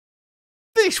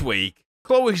This week,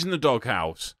 Chloe's in the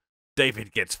doghouse,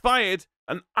 David gets fired,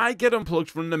 and I get unplugged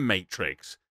from the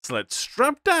Matrix. So let's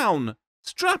strap down,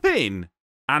 strap in,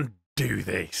 and do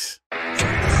this.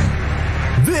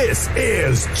 This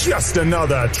is just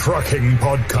another trucking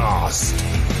podcast.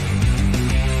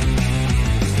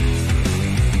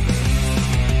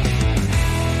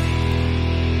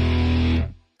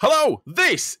 Hello,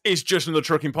 this is Just Another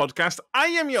Trucking Podcast. I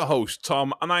am your host,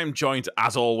 Tom, and I am joined,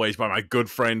 as always, by my good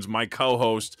friends, my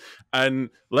co-host. And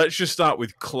let's just start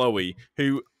with Chloe,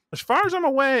 who, as far as I'm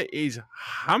aware, is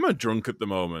hammer drunk at the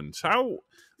moment. I'm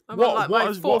on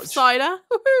my fourth cider.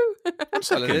 One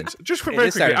second, just for very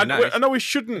quickly. I know we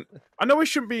shouldn't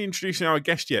be introducing our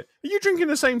guest yet. Are you drinking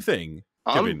the same thing?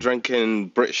 I'm Kevin? drinking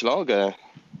British lager. Oh,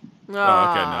 okay.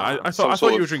 No, I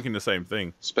thought you were drinking the same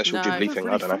thing. Special Ghibli thing. Really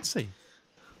I don't know. Fancy.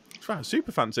 Wow,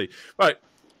 super fancy. Right,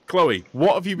 Chloe,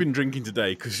 what have you been drinking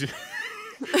today? Because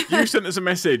you sent us a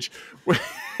message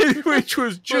which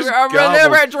was just I'm a little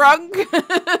bit drunk.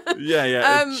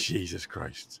 Yeah. Jesus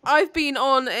Christ. I've been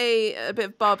on a bit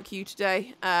of barbecue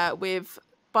today with,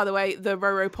 by the way, the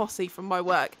Roro Posse from my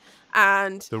work.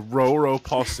 And the Roro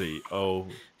Posse. Oh,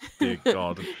 dear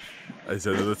God. There's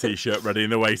another T-shirt ready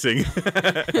in the waiting.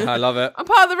 I love it. I'm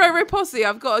part of the Roro Posse.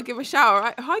 I've got to give a shout.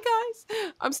 Right? Hi,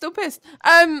 guys. I'm still pissed.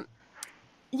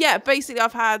 Yeah, basically,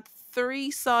 I've had 3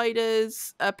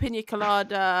 ciders, a pina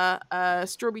colada, a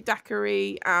strawberry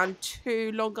daiquiri, and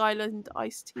 2 Long Island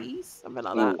iced teas, something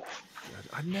like that.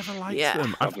 I never liked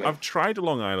them. I've tried a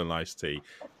Long Island iced tea.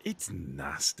 It's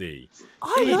nasty.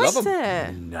 I liked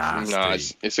it. Nasty. No,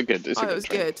 it's a good. It was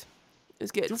good.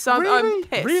 It's good. So I'm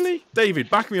pissed. Really? David,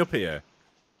 back me up here.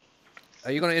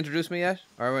 Are you going to introduce me yet?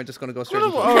 Or am I just going to go straight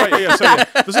into all right, yeah. So, yeah.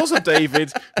 There's also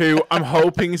David, who I'm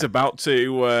hoping is about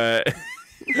to...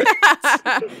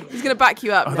 He's going to back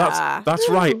you up. That's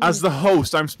right. As the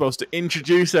host, I'm supposed to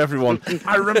introduce everyone.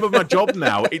 I remember my job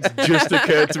now. It's just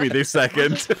occurred to me this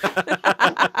second.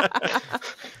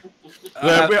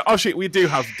 We do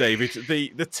have David,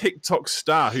 the TikTok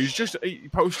star, who's just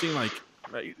posting like...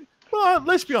 Well,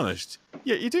 let's be honest.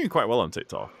 Yeah, you're doing quite well on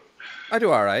TikTok. I do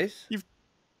all right. You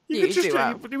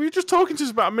were just talking to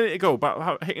us about a minute ago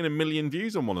about hitting 1 million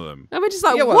views on one of them. And we're just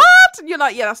like, what? And you're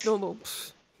like, yeah, that's normal.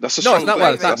 That's a no, it's not.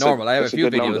 Well, it's not that's normal. I have a few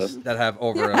videos number. that have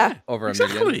over a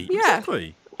million. Yeah.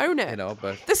 Exactly. Own it. You know,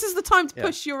 but this is the time to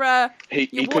push your. He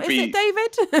what could be. It,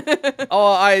 David?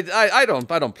 oh, I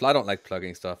don't like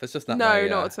plugging stuff. It's just not. No, my,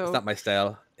 not at all. It's not my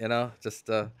style. You know, just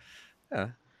yeah.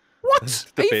 What?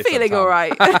 Are you feeling all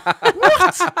right?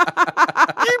 What?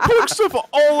 You plug stuff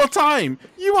all the time.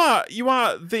 You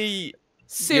are the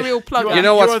serial plugger.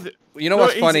 You know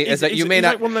what's funny is that you may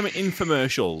not like one of them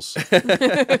infomercials.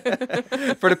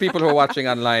 For the people who are watching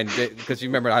online, because you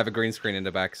remember I have a green screen in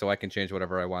the back, so I can change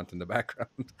whatever I want in the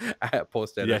background.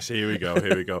 Post it. Yes, here we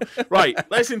go. Right,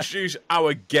 let's introduce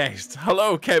our guest.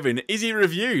 Hello, Kevin. Izzy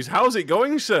Reviews. How's it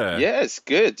going, sir? Yeah, it's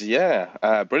good.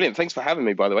 Yeah, brilliant. Thanks for having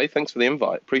me. By the way, thanks for the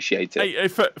invite. Appreciate it. Hey,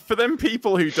 for them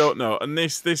people who don't know, and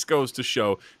this goes to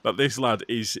show that this lad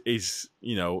is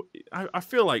you know, I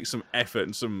feel like some effort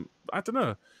and some, I don't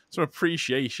know, some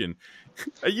appreciation.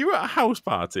 Are you at a house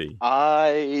party?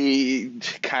 I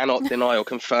cannot deny or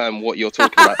confirm what you're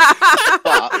talking about.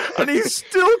 But... And he's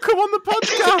still come on the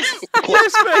podcast.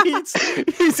 Yes,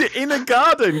 mate. He's in a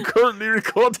garden currently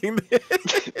recording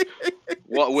this.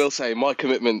 What I will say, my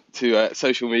commitment to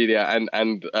social media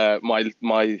and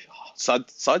my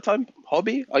side time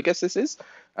hobby, I guess this is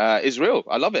real.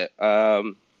 I love it.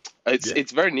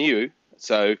 It's very new,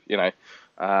 so you know.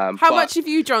 How much have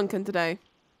you drunken today?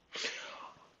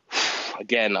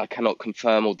 Again, I cannot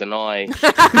confirm or deny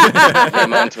the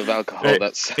amount of alcohol.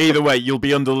 That's either way, you'll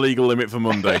be under the legal limit for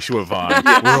Monday. Sure, fine.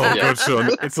 We're all good, son.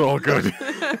 It's all good.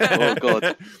 Oh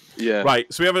God, yeah. Right.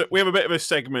 So we have a bit of a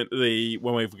segment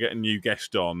when we get a new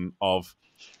guest on of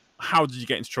how did you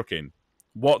get into trucking?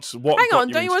 What? Hang on,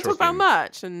 don't you want to talk about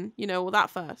merch and all that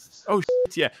first? Oh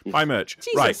shit, yeah, buy merch.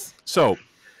 Jesus. Right. So,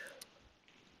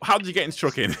 how did you get into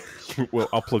trucking? Well,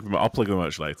 I'll plug the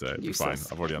merch later. It'll be fine.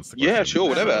 I've already answered the question. Yeah, sure,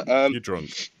 whatever. You're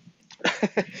drunk.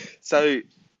 So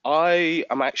I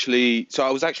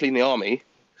was actually in the army,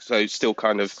 so still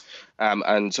kind of,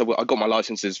 and so I got my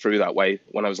licenses through that way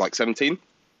when I was like 17.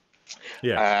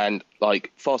 Yeah. And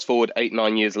like fast forward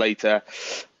 8-9 years later,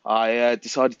 I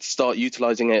decided to start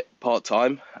utilizing it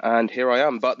part-time, and here I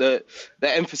am. But the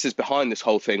emphasis behind this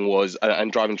whole thing was,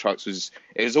 and driving trucks was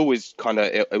always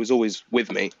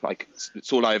with me. Like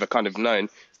it's all I ever kind of known.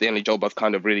 It's the only job I've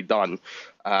kind of really done.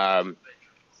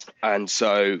 And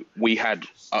so we had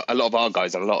a lot of our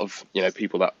guys and a lot of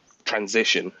people that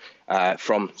transition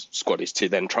from squaddies to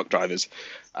then truck drivers.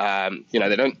 You know,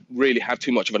 they don't really have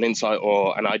too much of an insight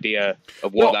or an idea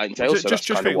of what that entails. So just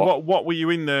that's kind think, of what were you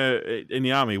in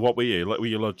the army? What were you? Like, were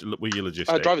you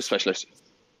logistics? driver specialist.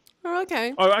 Oh,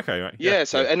 okay. Oh, okay, right. Yeah,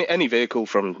 so any vehicle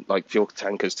from like fuel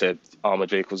tankers to armored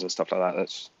vehicles and stuff like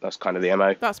that. That's kind of the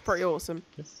MO. That's pretty awesome.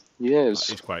 Yeah,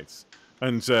 It's quite,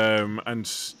 and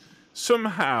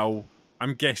somehow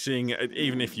I'm guessing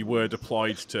even if you were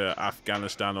deployed to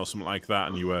Afghanistan or something like that,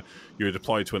 and you were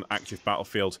deployed to an active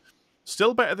battlefield,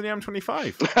 still better than the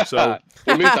M25. So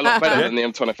it moved a lot better than the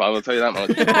M25. I'll tell you that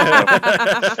much.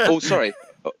 Oh, sorry.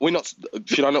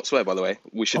 Should I not swear? By the way,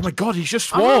 we should. Oh my God, he's just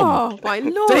sworn. Oh my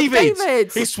Lord,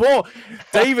 David! He swore.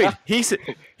 David, he said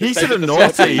a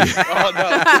naughty. Oh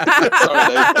no!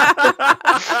 Sorry,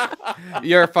 Dave.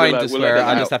 You're fine to swear.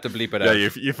 I just have to bleep it out. Yeah,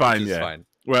 you're fine. Yeah. Fine.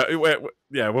 Well, we'll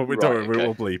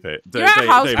bleep it. You're at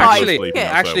house party.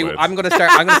 Actually, I'm gonna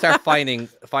start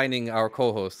finding our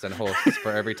co-hosts and hosts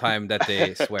for every time that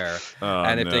they swear. Oh,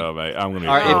 and mate, I'm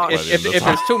gonna. If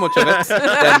there's too much of it,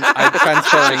 then I'm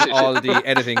transferring all the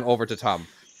editing over to Tom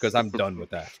because I'm done with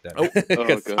that. Then.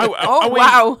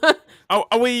 Wow!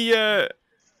 Are we? I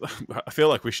feel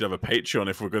like we should have a Patreon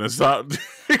if we're going to start,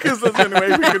 because that's the only way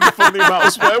we can fund the amount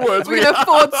of swear words we can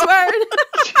afford swearing.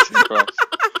 Jesus Christ.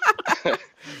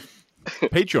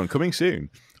 Patreon coming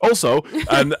soon. Also,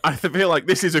 and I feel like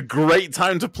this is a great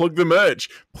time to plug the merch.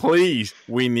 Please,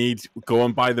 go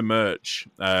and buy the merch.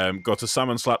 Go to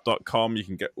salmonslap.com. You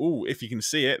can get, if you can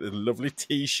see it, the lovely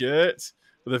t-shirt.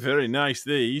 They're very nice,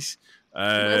 these.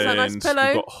 There's a nice pillow.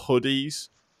 We've got hoodies.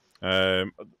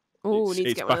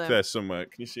 It's back there somewhere.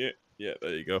 Can you see it? Yeah,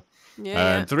 there you go.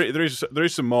 Yeah. And there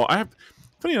is some more.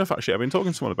 Funny enough, actually, I've been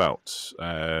talking to someone about.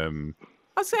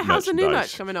 I'll say, how's the new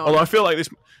merch coming on? Although I feel like this.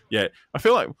 Yeah, I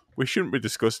feel like we shouldn't be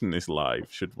discussing this live,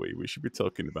 should we? We should be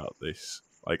talking about this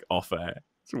like off air,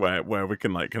 where we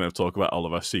can like kind of talk about all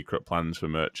of our secret plans for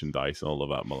merchandise and all of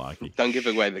that malarkey. Don't give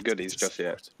away the goodies just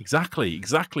yet. Exactly,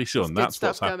 son. That's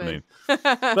what's happening.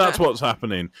 That's what's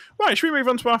happening. Right, should we move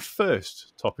on to our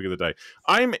first topic of the day?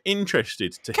 I'm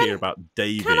interested to hear about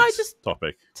David's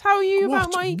topic. Tell you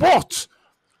about my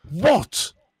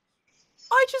What?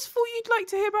 I just thought you'd like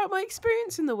to hear about my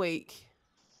experience in the week.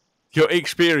 Your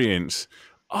experience?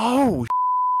 Oh,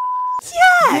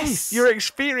 yes! Your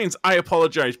experience. I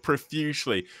apologise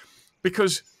profusely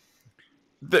because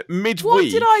the midweek. What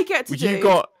did I get to do?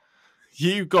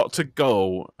 You got to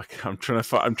go. I'm trying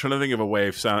to think of a way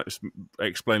of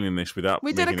explaining this without.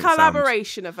 We did a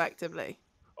collaboration, effectively.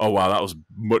 Oh wow, that was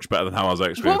much better than how I was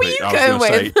explaining. What were you going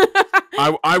with?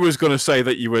 I was going to say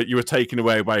that you were taken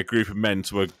away by a group of men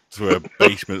to a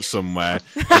basement somewhere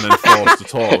and then forced to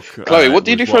talk. Chloe, what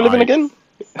do you do for a living again?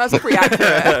 That's pretty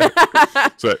accurate.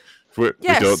 So we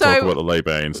don't talk about the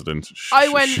Labour incident. I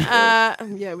went.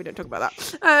 Yeah, we don't talk about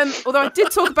that. Although I did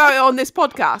talk about it on this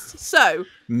podcast. So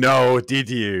no, did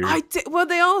you? I did. Well,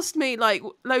 they asked me like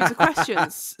loads of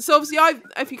questions. So obviously,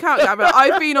 if you can't gather,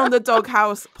 I've been on the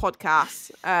Doghouse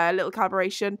podcast, little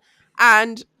collaboration,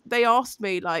 and they asked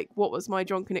me like, what was my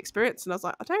drunken experience, and I was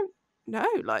like, I don't know.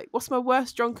 Like, what's my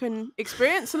worst drunken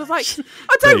experience? And I was like,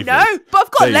 I don't know, but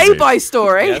I've got a lay-by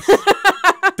story.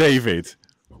 Yes. David,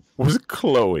 was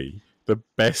Chloe the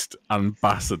best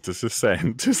ambassador to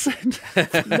send?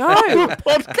 No,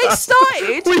 they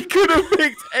started. We could have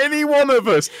picked any one of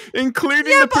us,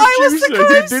 including the but I was the producer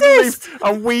who didn't closest. leave,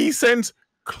 and we sent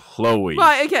Chloe.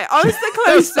 Right, okay, I was the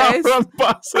as our closest.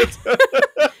 ambassador.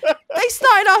 They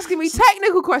started asking me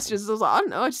technical questions. I was like, I don't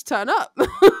know, I just turn up. I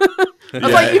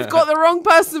was like, you've got the wrong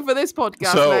person for this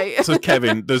podcast, mate. So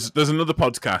Kevin, there's another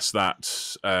podcast that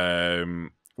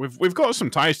we've got some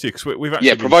ties to, because we've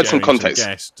actually provide some context.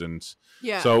 Guests and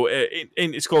so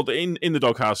it's called in the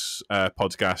Doghouse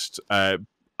podcast.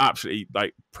 Absolutely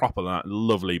like proper, that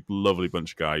lovely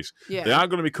bunch of guys. Yeah. They are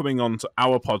going to be coming on to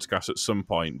our podcast at some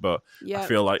point, but I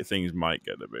feel like things might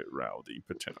get a bit rowdy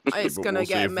potentially. It's going to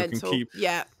get mental.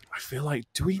 Yeah. I feel like,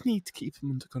 do we need to keep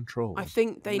them under control? I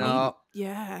think they need.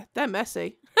 Yeah, they're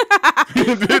messy.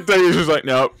 Dave's just like,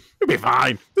 no, it'll be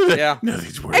fine. Yeah,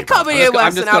 nothing's worried. It can't be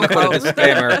worse than I'm just going alcohol. to put a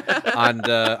disclaimer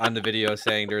on the video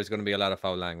saying there's going to be a lot of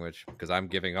foul language because I'm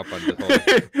giving up on the whole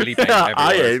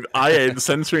bleeping. I ain't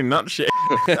censoring that shit.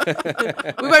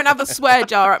 We won't have the swear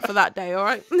jar up for that day, all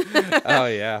right? Oh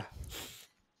yeah.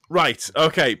 Right,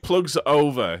 okay, plugs are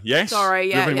over. Yes? Sorry, Do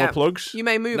you have any more plugs? You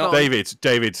may move on.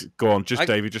 David, go on.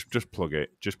 David, just plug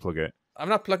it. Just plug it. I'm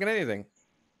not plugging anything.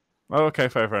 Oh, okay,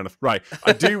 fair enough. Right,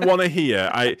 I do want to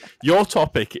hear. Your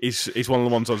topic is one of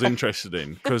the ones I was interested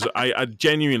in, because I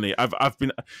genuinely I've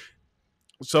been.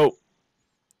 So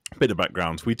bit of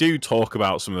background. We do talk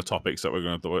about some of the topics that we're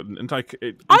going to do, and like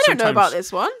I don't know about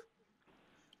this one.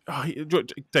 Oh,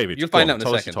 David, You'll find out in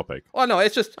tell a us the second. topic. Oh no,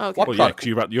 it's just Okay. what Well, yeah, product,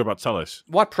 because you're about to tell us.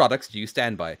 what products do you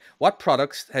stand by? What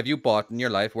products have you bought in your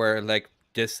life where like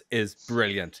this is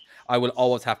brilliant? I will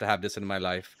always have to have this in my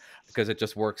life because it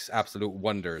just works absolute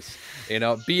wonders. You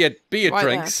know, be it Right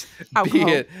drinks, there. be Alcohol.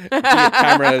 it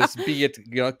cameras, be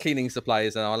it cleaning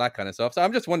supplies and all that kind of stuff. So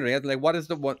I'm just wondering, like, what is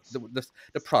the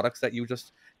products that you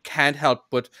just can't help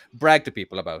but brag to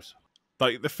people about?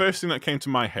 Like the first thing that came to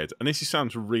my head, and this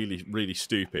sounds really, really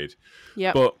stupid,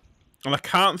 Yep. but and I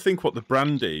can't think what the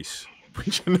brand is,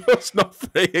 which I know it's not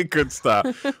very a good start.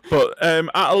 But at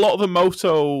a lot of the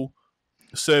moto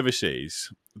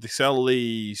services, they sell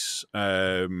these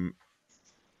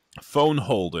phone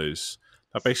holders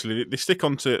that basically they stick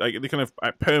onto, like, they kind of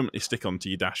permanently stick onto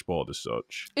your dashboard as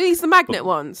such. These the magnet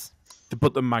ones.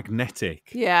 But they're magnetic.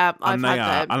 Yeah, I've And had they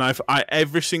are, them. and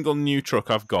every single new truck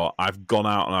I've got, I've gone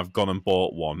out and I've gone and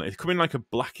bought one. They come in like a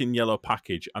black and yellow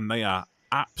package, and they are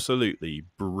absolutely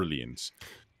brilliant.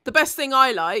 The best thing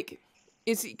I like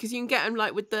is because you can get them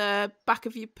like with the back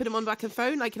of you, put them on the back of the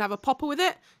phone. Like you can have a popper with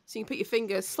it, so you can put your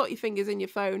fingers, slot your fingers in your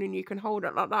phone, and you can hold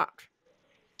it like that.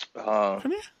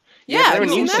 Can you? Yeah, they're a have you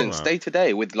seen them? nuisance day to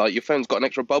day with like your phone's got an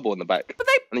extra bubble in the back. But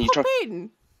they And then you pop try- in.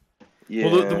 Yeah.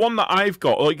 Well, the one that I've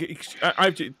got, like,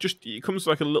 it comes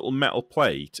like a little metal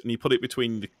plate, and you put it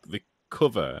between the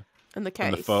cover And the case.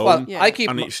 and the phone. Well, Yeah. I keep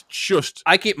and it's just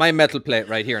I keep my metal plate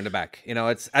right here in the back. You know,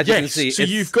 it's as you can yes. see. So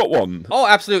it's- you've got one. Oh,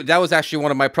 absolutely. That was actually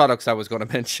one of my products I was going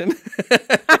to mention. Was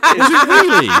it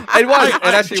really? It was. It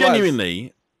actually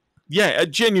genuinely. Yeah,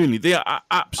 genuinely, they are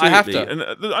absolutely. have to. And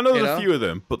I know there's know? a few of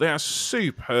them, but they are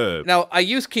superb. Now, I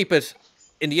used to keep it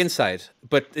in the inside,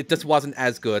 but it just wasn't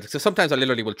as good. So sometimes I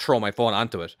literally will throw my phone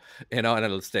onto it, you know, and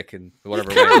it'll stick in whatever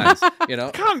way it lands, you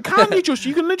know. Can't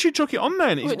you can literally chuck it on there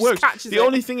and Well, it it just works. catches The it.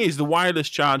 only thing is the wireless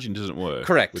charging doesn't work.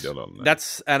 Correct. With it on there.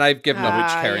 That's, and I've given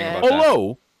up caring yeah. about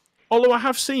that. Although I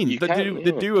have seen You they can,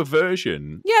 they yeah. do a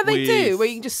version. Yeah, they do, with- where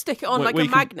you can just stick it on where- like where a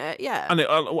you can- magnet. Yeah. and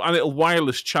it'll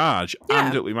wireless charge Yeah.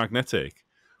 and it'll be magnetic,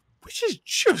 which is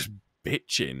just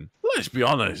bitching. Let's be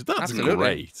honest, that's Absolutely.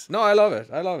 great. No, I love it.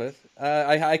 I love it.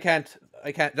 I can't.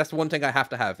 That's the one thing I have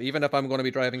to have, even if I'm going to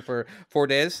be driving for 4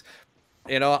 days.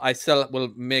 You know, I still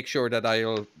will make sure that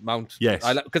I'll mount. Yes.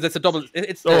 Because it's a double.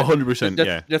 It's Oh, 100%, the,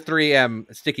 yeah. The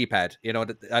 3M sticky pad. You know,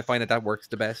 I find that works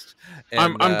the best.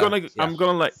 And, I'm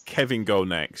gonna let Kevin go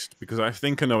next because I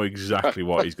think I know exactly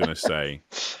what he's gonna say.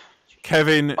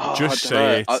 Kevin, just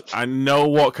say it. I know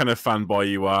what kind of fanboy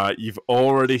you are. You've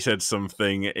already said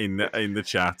something in the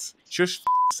chat. Just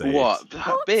say What?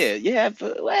 it. Beer? Yeah,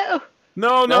 but well.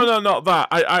 No, not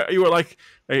that. You were like,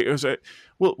 it was a,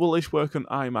 will this work on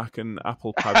iMac and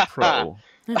Apple Pad Pro?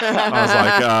 I was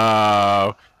like,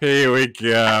 oh, here we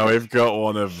go. We've got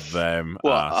one of them.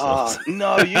 What? Arseholes.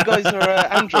 No, you guys are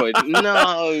Android.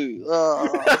 No.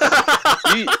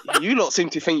 You lot seem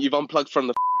to think you've unplugged from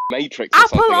the Matrix or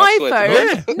Apple something. I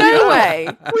swear to iPhone? God. No way.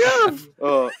 We have.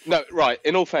 No, right.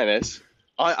 In all fairness,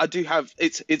 I do have.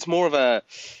 It's more of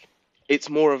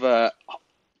a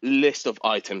list of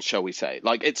items, shall we say?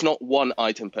 Like, it's not one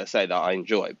item per se that I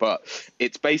enjoy, but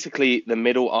it's basically the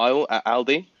middle aisle at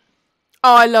Aldi.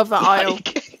 Oh, I love that aisle.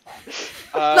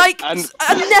 Like and-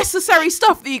 unnecessary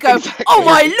stuff that you go, Exactly. oh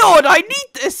my lord, I need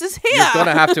this. Is here. You're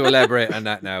gonna have to elaborate on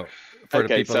that now for the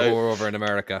Okay, people so- who are over in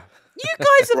America. You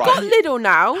guys have got Right. Lidl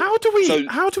now.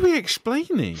 How do we explain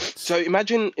it? So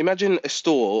imagine a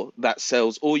store that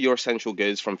sells all your essential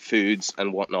goods from foods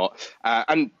and whatnot,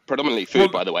 and predominantly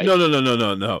food, by the way.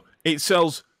 No. It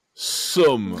sells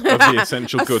some of the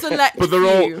essential A goods, select but they're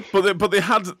all. few. But they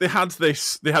had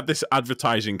this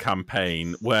advertising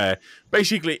campaign where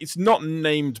basically it's not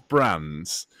named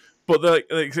brands, but I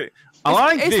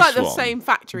like It's this like the one, same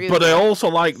factory, but isn't I it? also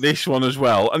like this one as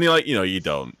well. And you're like, you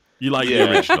don't. You like Yeah.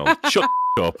 the original. Shut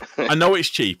the up. I know it's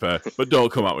cheaper, but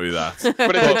don't come up with that.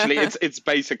 But essentially, it's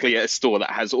basically a store that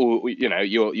has all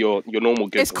your normal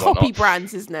goods. It's and copy whatnot.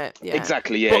 brands, isn't it? Yeah.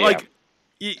 Exactly. Yeah. But yeah. like,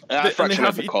 At a fraction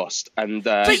of the you- cost, and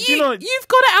But Do you know- you've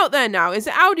got it out there now. Is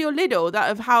it Audi or Lidl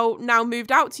that have now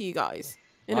moved out to you guys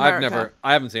in America?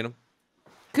 I haven't seen them.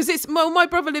 Because my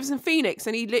brother lives in Phoenix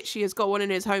and he literally has got one in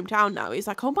his hometown now. He's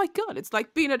like, oh my god, it's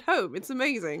like being at home. It's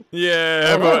amazing.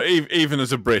 Yeah, but even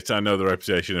as a Brit, I know the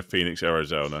reputation of Phoenix,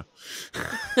 Arizona.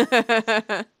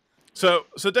 So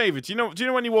David, do you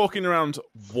know when you're walking around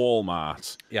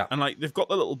Walmart, Yeah. and like they've got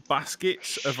the little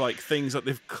baskets of like things that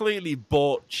they've clearly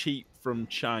bought cheap from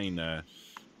China,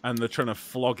 and they're trying to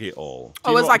flog it all.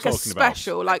 Oh, it's like a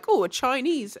special, like a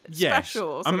Chinese special.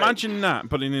 Or something. Imagine that,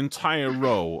 but an entire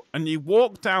row, and you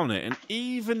walk down it, and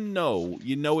even though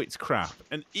you know it's crap,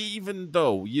 and even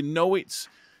though you know it's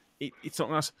not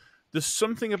nice, there's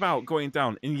something about going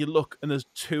down, and you look, and there's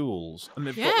tools, and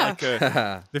they've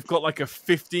got like a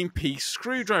 15-piece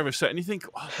screwdriver set, and you think,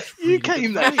 oh, really you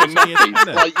came there for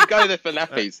nappies. Like you go there for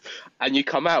nappies, and you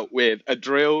come out with a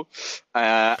drill,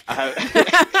 a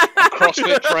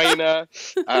CrossFit trainer,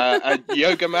 a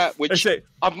yoga mat, which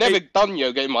I've never done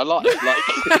yoga in my life.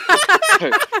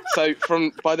 Like, so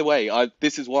by the way,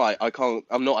 this is why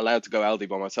I'm not allowed to go Aldi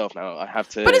by myself now. I have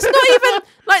to. But it's not even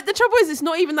like the trouble is, it's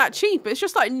not even that cheap. It's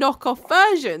just like knockoff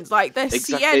versions, like the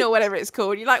CN or whatever it's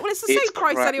called. You're like, well, it's the same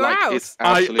price anywhere else.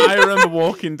 I remember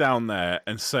walking down there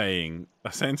and saying, I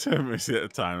said to Missy at the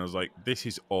time, I was like, this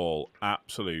is all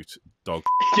absolute dog.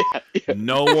 Yeah.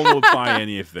 No one would buy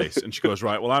any of this. And she goes,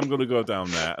 right, well, I'm going to go down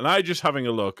there. And I just having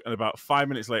a look, and about 5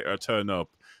 minutes later, I turn up,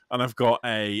 and I've got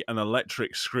an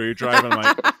electric screwdriver. And I'm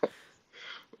like,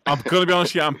 I'm going to be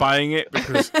honest with you, I'm buying it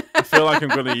because I feel like I'm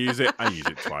going to use it. I used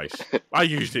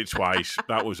it twice.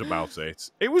 That was about it.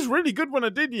 It was really good when I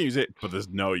did use it, but there's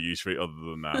no use for it other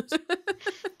than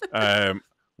that.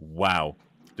 Wow.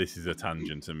 This is a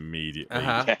tangent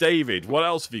immediately. David, what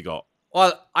else have you got?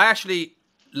 Well, I actually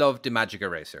love the Magic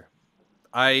Eraser.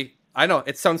 I know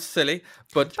it sounds silly,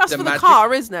 but that's for the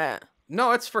car, isn't it?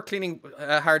 No, it's for cleaning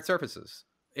hard surfaces.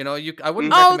 You know, I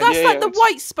wouldn't. Oh, that's like the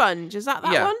white sponge. Is that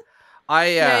one?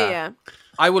 I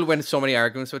will win so many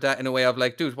arguments with that in a way of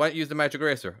like, dude, why don't you use the Magic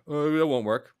Eraser? Oh, that won't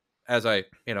work. As I,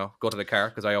 go to the car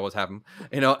because I always have them,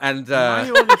 and my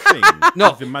only thing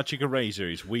with the Magic Eraser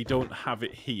is we don't have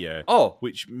it here. Oh,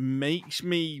 which makes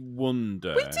me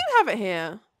wonder. We do have it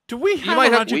here. Do we have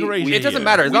a Magic Eraser? It doesn't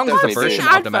matter as long as it's a version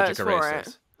of the Magic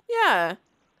Erasers. Yeah,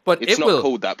 but it's not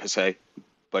called that per se.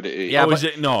 But is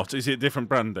it not? Is it different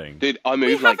branding? Dude, I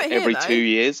move like every 2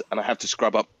 years, and I have to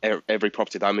scrub up every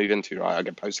property that I move into. Right, I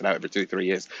get posted out every 2-3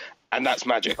 years, and that's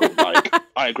magical. Like,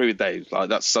 I agree with Dave. Like,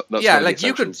 that's like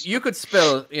you could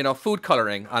spill food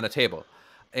coloring on a table.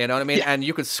 You know what I mean? Yeah. And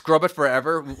you could scrub it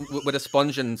forever with a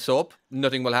sponge and soap.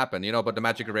 Nothing will happen. But the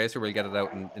Magic Eraser will get it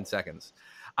out in seconds.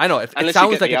 I know it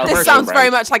sounds like a commercial. This sounds very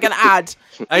much like an ad.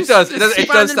 It does. It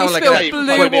does sound like an ad.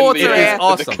 Blue water. It is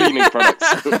awesome. Cleaning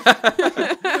products.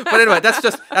 But anyway,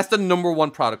 that's the number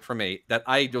one product for me that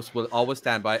I just will always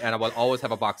stand by, and I will always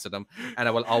have a box of them, and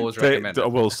I will always recommend it. I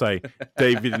will say,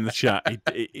 David in the chat,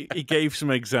 he gave some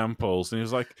examples, and he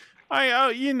was like,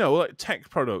 like tech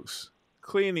products,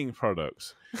 cleaning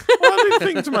products. Well, I did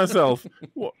think to myself,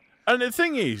 what? And the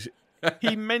thing is,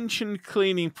 he mentioned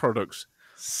cleaning products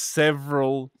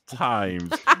several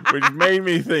times, which made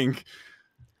me think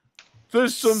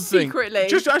there's something. Secretly.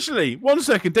 Just actually, 1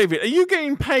 second, David, are you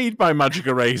getting paid by Magic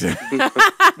Eraser? No.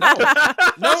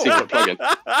 Secret plugin.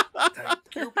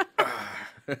 Thank you.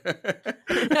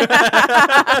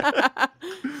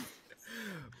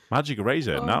 Magic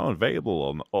Eraser now available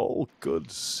on all good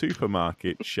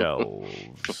supermarket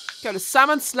shelves. Go to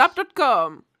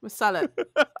salmonslap.com. We'll sell it.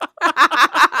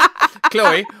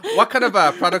 Chloe, what kind of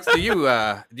products do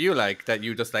you like that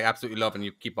you just like absolutely love and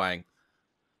you keep buying?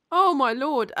 Oh my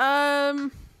lord. I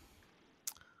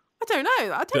don't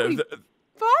know. I don't really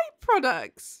buy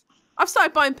products. I've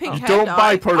started buying pink hair Don't dye.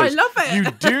 buy products. I love it.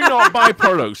 You do not buy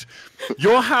products.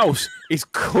 Your house is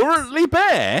currently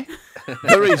bare.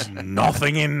 There is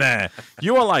nothing in there.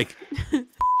 You are like,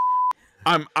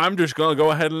 I'm just gonna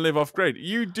go ahead and live off grid.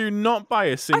 You do not buy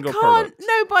a single product.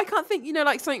 No, but I can't think.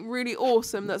 Like something really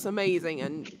awesome that's amazing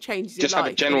and changes your life. Just have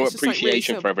a general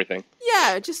appreciation for everything.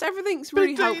 Yeah, just everything's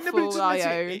really helpful.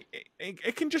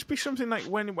 It can just be something like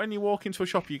when you walk into a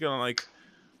shop, you're gonna like.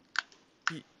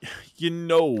 You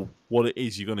know what it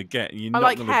is you're going to get, and you're not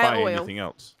going to buy anything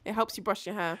else. It helps you brush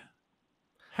your hair.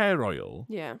 Hair oil?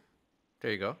 Yeah.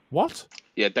 There you go. What?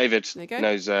 Yeah, David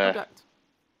knows what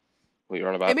you're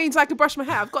on about. It means I can brush my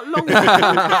hair. I've got long hair,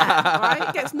 right?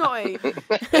 It gets knotty.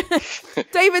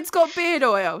 David's got beard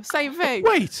oil. Same thing.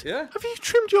 Wait, have you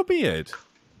trimmed your beard?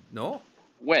 No.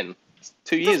 When?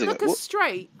 2 years ago. Look as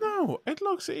straight. No, it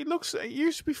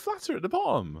used to be flatter at the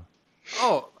bottom.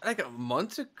 Oh, like a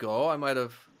month ago, I might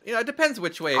have. It depends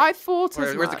which way. I thought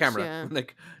where's the camera? Yeah.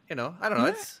 Like, I don't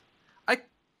know.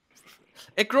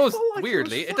 It grows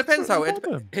weirdly. It depends how it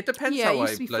depends how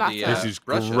I bloody. This is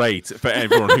great for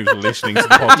everyone who's listening to the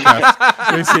podcast.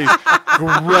 This is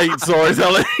great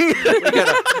storytelling.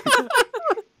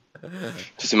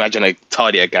 Just imagine a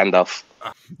tidier Gandalf.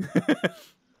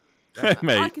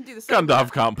 Mate, I can do the same.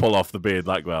 Gandalf can't pull off the beard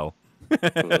like well.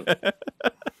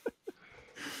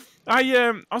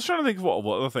 I was trying to think of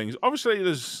what other things. Obviously,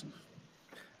 there's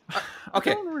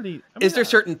Okay. Really, Is there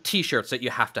certain T-shirts that you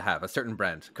have to have a certain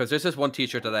brand? Because there's this one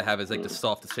T-shirt that I have is like the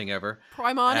softest thing ever.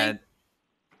 Primani. And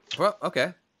well,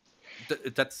 okay,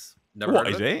 that's never What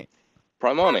heard is of it?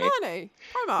 Primani?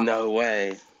 Primark. No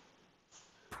way.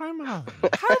 Primark.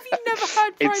 How have you never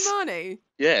heard It's- Primani?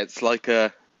 Yeah, it's like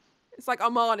a. It's like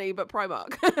Armani, but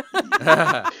Primark.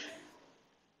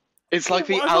 It's like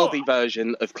the Well, I thought- Aldi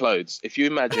version of clothes. If you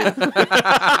imagine,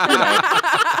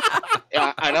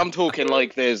 yeah, and I'm talking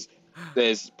like there's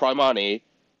Primani.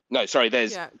 No, sorry,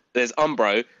 there's Yeah.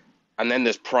 Umbro, and then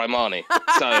there's Primani.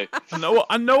 So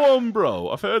I know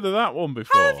Umbro. I've heard of that one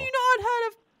before. How have you not heard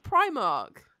of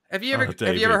Primark? Have you ever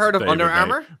David, heard of Under mate.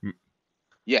 Armour?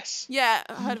 yes, Yeah,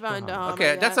 I heard of Under Armour.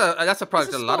 Okay, yeah. that's a product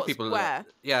It's a that a lot of people. sportswear.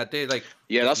 Yeah, they like.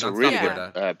 yeah, that's a non-stop really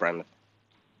wear Yeah. good brand.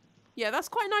 Yeah, that's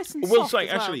quite nice and Well, soft it's like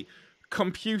as well. actually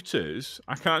computers.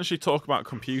 I can actually talk about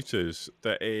computers.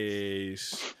 That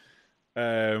is,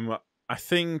 I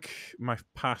think my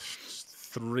past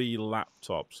 3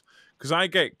 laptops, because I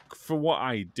get, for what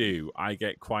I do, I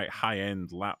get quite high end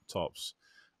laptops.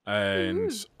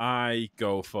 And I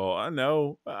go for, I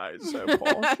know, it's so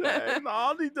Porsche,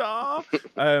 la-di-da.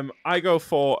 I go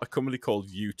for a company called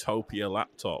Utopia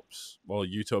Laptops, or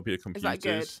Utopia Is Computers. that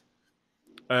good?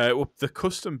 Well, they're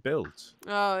custom built.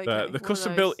 Oh, okay. The one of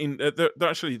custom those. built in,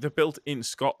 they're built in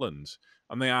Scotland,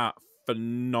 and they are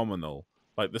phenomenal.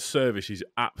 Like the service is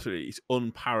absolutely, it's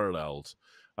unparalleled,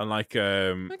 and like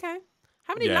Okay.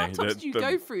 How many yeah, laptops do you the-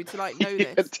 go through to like know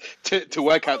this? to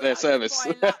work out their I service.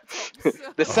 buy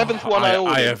laptops. The 7th one I I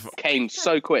ordered have- came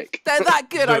so quick. They're that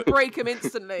good. I break them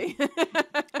instantly.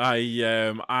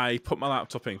 I put my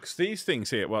laptop in because these things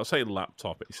here. Well, I say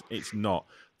laptop. It's not.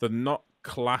 They're not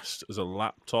classed as a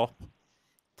laptop.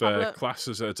 They're Tablet. classed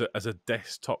as a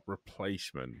desktop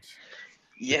replacement. Because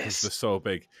Yes. they're so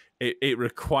big. It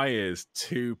requires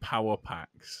 2 power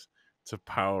packs to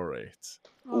power it.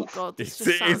 Oh god, this It's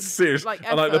just sounds it's serious. like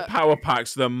and like the effort. power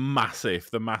packs, they're massive.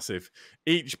 They're massive.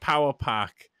 Each power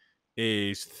pack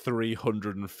is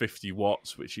 350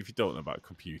 watts, which if you don't know about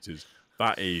computers,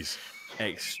 that is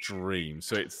extreme.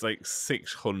 So it's like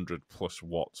 600 plus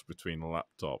watts between a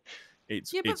laptop.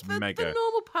 It's Yeah, but mega. the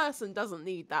normal person doesn't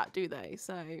need that, do they?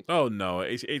 So, Oh no,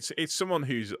 it's someone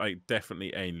who's like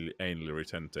definitely anally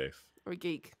retentive. or a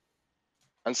geek.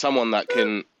 And someone that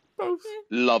can Both.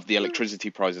 love the electricity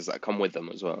prizes that come with them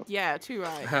as well. Yeah, too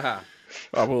right.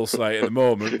 I will say at the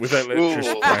moment with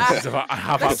electricity Ooh. prices, I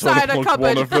have had to Inside a unplug cupboard.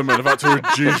 one of them and I've had to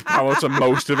reduce power to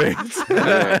most of it.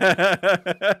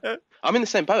 I'm in the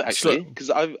same boat actually So- because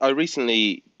I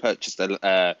recently purchased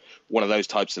one of those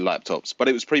types of laptops, but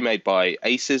it was pre-made by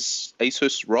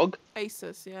Asus ROG.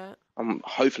 Asus, yeah.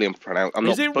 Hopefully I'm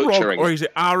Is not it ROG butchering. or is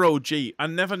it ROG? I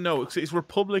never know because it's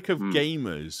Republic of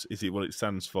Gamers. Is it what it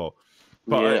stands for?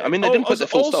 Yeah, I mean, they didn't put the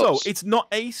full also, stops. it's not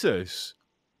Asus.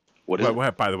 What is it?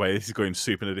 Well, by the way, this is going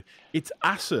super nerdy. It's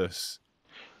Asus.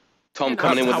 Tom That's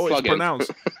coming in with How the it's plug-in.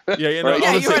 pronounced. Yeah, you know, Right. Yeah,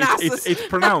 honestly, you're an it's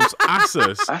pronounced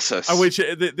Asus. Asus. Which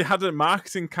they had a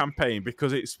marketing campaign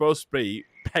because it's supposed to be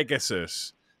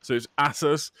Pegasus, so it's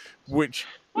Asus, which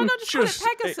Why not just call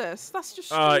it Pegasus? That's just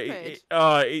stupid.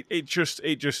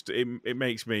 It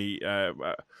makes me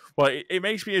it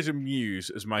makes me as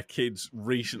amused as my kids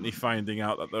recently finding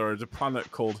out that there is a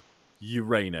planet called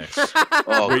Uranus.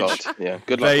 Oh which god, yeah.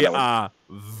 Good luck They with that one. are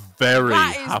very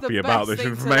That is happy the about best this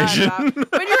thing to learn information.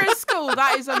 about. When you're in school,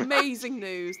 that is amazing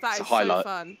news. That It's is a so highlight.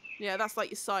 fun. Yeah, that's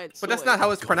like your science. But that's sorted. not how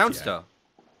it's pronounced, yeah. though.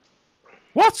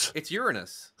 What? It's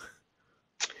Uranus.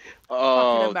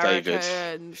 Oh, Fucking David.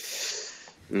 Americans.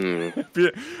 Do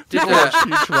you watch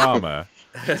Futurama?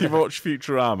 Do you watch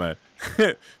Futurama?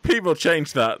 People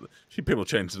changed that. People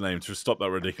changed the name to stop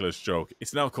that ridiculous joke.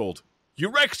 It's now called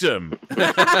Urectum.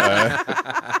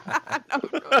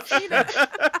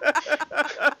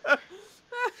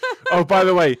 Oh, by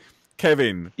the way,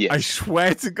 Kevin, Yes. I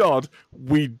swear to God,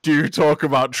 we do talk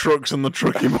about trucks on the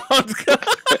Trucking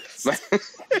Podcast.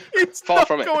 It's Far not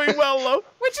from it. going well, though.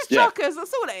 Which is Yeah. truckers.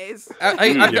 That's all it is.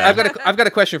 I've got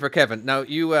a question for Kevin. Now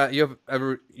you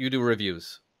do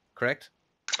reviews, correct?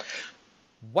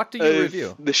 What do you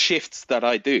review? The shifts that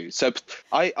I do. So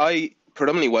I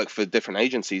predominantly work for different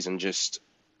agencies and just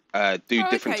do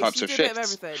different okay, types so of you do a bit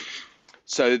shifts. of everything.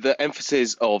 So the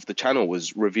emphasis of the channel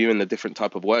was reviewing the different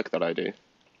type of work that I do.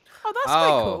 Oh, that's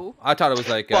quite cool. I thought it was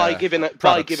like By giving an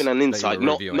products that you insight, were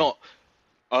not reviewing.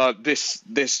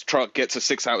 this truck gets a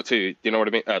 6 out of 2. Do you know what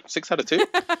I mean? 6 out of 2. You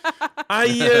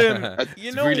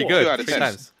It's know really what? good. Two out of 6 10.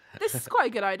 times. This is quite a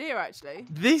good idea, actually.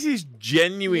 This is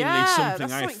genuinely Yeah, something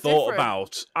that's I something thought different.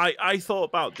 about. I thought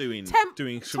about doing Tom,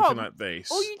 something like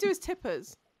this. All you do is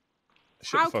tippers.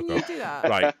 How the fuck can you up. do that?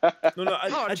 Right. No,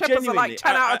 Oh, I Chippers are like genuinely-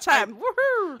 10 out of 10.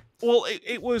 Woohoo! Well,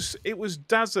 it was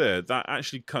Dazza that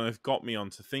actually kind of got me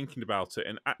onto thinking about it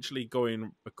and actually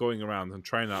going around and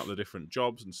trying out the different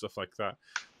jobs and stuff like that.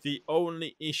 The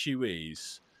only issue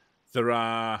is there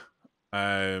are,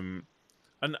 and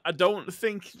I don't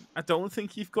think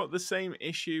you've got the same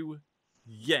issue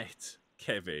yet,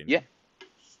 Kevin. Yeah.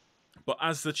 But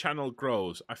as the channel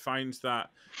grows, I find that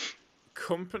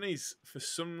companies, for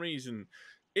some reason,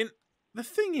 the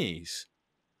thing is,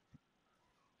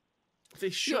 they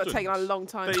shouldn't. You're taking a long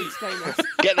time to explain this.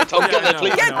 Get the Tom, get there,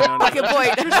 please. Like a boy.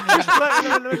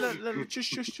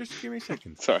 Just give me a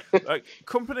second. Sorry. Like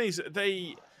companies,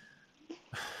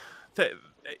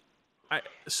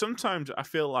 sometimes I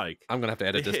feel like I'm gonna have to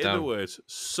edit they this hear the down. words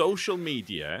social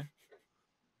media,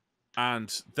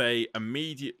 and they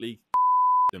immediately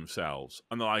themselves,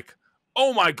 and they're like,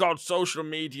 "Oh my god, social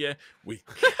media! We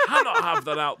cannot have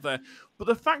that out there." But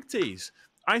the fact is,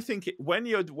 I think when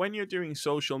you're doing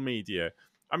social media,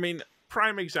 I mean,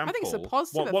 prime example. I think it's a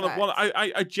positive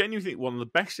I genuinely think one of the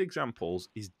best examples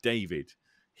is David.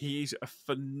 He's a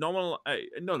phenomenal.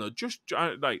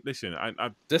 Listen.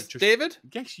 David?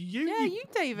 Yes, you. Yeah, you,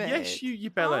 David. Yes, you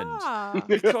bellend. Ah.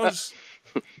 Because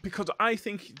I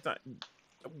think that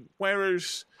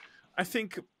whereas I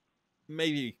think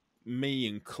maybe me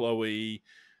and Chloe.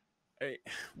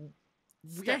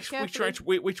 Yes, we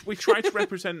try to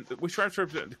represent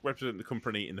the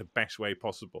company in the best way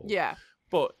possible. Yeah.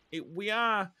 But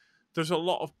there's a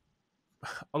lot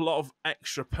of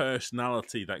extra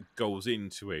personality that goes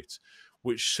into it,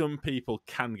 which some people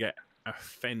can get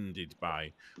offended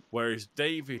by. Whereas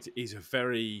David is a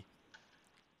very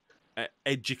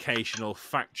educational,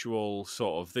 factual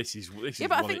sort of this is Yeah,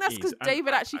 but I think that's because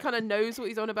David actually kind of knows what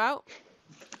he's on about.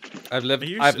 I've lived Are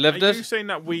you it. saying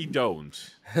that we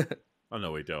don't? Oh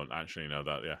no, we don't actually know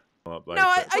that. Yeah. No,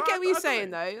 I get what you're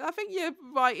saying though. I think you're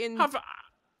right in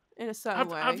a certain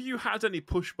way. Have you had any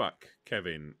pushback,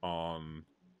 Kevin, on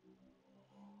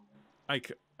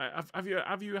like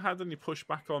have you had any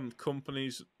pushback on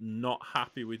companies not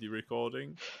happy with your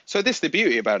recording? So this is the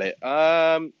beauty about it.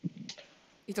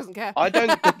 He doesn't care. I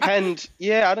don't depend.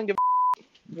 Yeah, I don't give.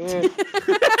 Yeah.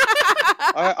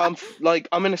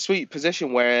 I'm in a sweet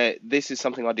position where this is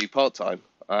something I do part time.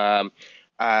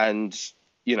 And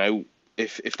you know,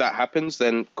 if that happens,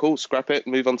 then cool, scrap it,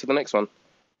 move on to the next one.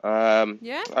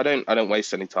 Yeah. I don't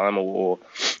waste any time, or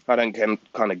I don't get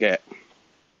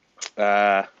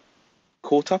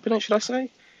caught up in it, should I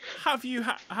say? Have you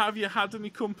had any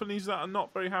companies that are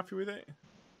not very happy with it?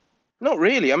 Not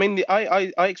really. I mean,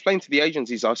 I explained to the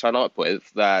agencies I sign up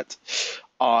with that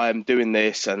I'm doing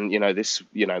this and, this,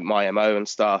 my MO and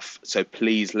stuff. So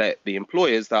please let the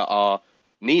employers that are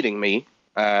needing me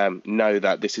know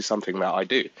that this is something that I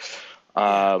do.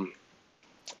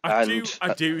 I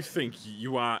do think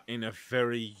you are in a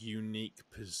very unique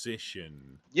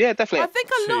position. Yeah, definitely. I think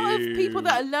a lot of people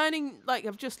that are learning,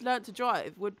 have just learnt to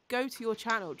drive, would go to your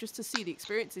channel just to see the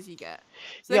experiences you get.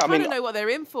 So they kind of know what they're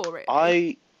in for.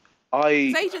 Really.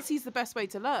 Because agency's the best way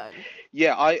to learn.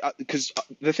 Yeah, because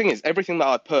the thing is, everything that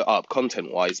I put up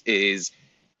content-wise is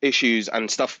issues and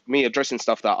stuff, me addressing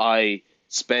stuff that I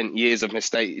spent years of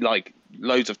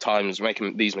loads of times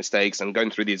making these mistakes and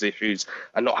going through these issues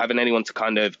and not having anyone to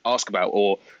kind of ask about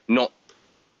or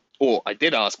I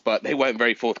did ask, but they weren't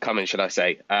very forthcoming, should I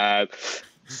say.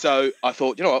 So I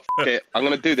thought, you know what, f it, I'm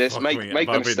going to do this, make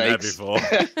the mistakes.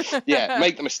 Yeah,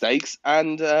 make the mistakes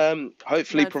and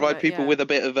hopefully provide people with a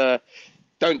bit of a,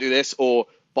 don't do this, or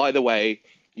by the way,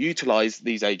 utilize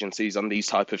these agencies on these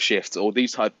type of shifts or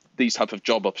these type of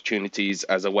job opportunities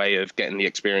as a way of getting the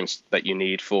experience that you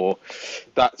need for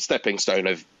that stepping stone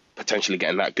of potentially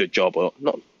getting that good job, or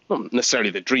not necessarily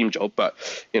the dream job, but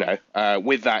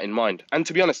with that in mind. And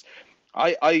to be honest,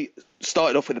 I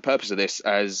started off with the purpose of this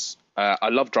as I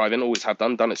love driving, always have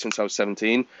done it since I was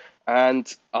 17,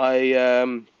 and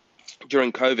I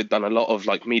during COVID done a lot of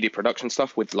media production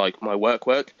stuff with my work,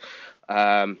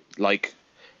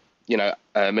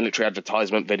 military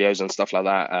advertisement videos and stuff like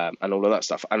that, and all of that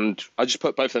stuff. And I just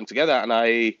put both of them together and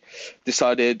I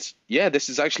decided, yeah, this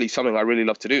is actually something I really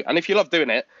love to do. And if you love doing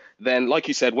it, then like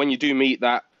you said, when you do meet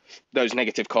those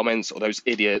negative comments or those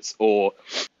idiots, or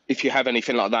if you have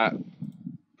anything like that,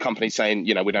 companies saying,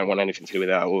 we don't want anything to do with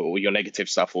that, or your negative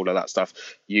stuff, all of that stuff,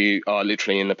 you are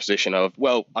literally in the position of,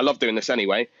 well, I love doing this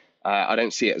anyway. I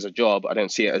don't see it as a job. I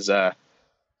don't see it as a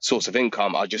source of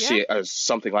income. I just see it as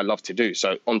something I love to do.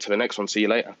 So on to the next one. See you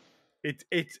later.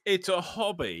 It's a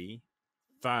hobby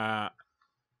that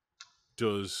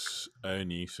does earn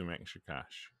you some extra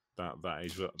cash. That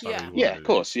is what. Yeah, of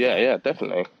course. Yeah,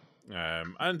 definitely.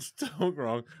 And don't get me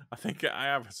wrong, I think I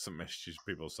have had some messages,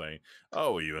 people saying,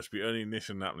 "Oh, you must be earning this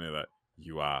and that and that."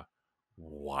 You are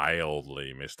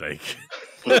wildly mistaken.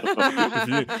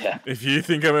 If you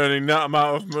think I'm earning that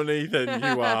amount of money, then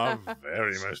you are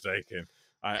very mistaken.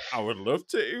 I would love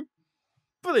to,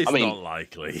 but it's not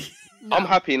likely. No. I'm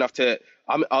happy enough to.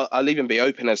 I'll even be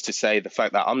open as to say the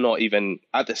fact that I'm not even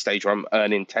at the stage where I'm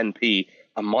earning 10p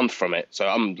a month from it. So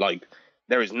I'm like,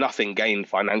 there is nothing gained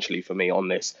financially for me on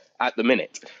this at the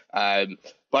minute.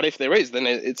 But if there is, then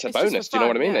it's a bonus. Do you know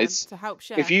what I mean? It's to help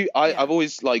share. I've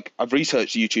always I've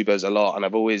researched YouTubers a lot, and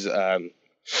I've always been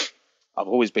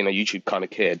a YouTube kind of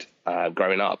kid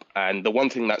growing up. And the one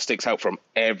thing that sticks out from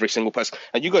every single person,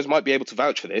 and you guys might be able to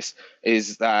vouch for this,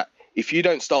 is that if you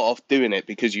don't start off doing it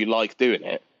because you like doing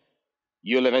it,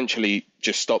 you'll eventually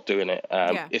just stop doing it.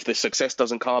 If the success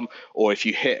doesn't come, or if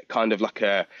you hit kind of like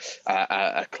a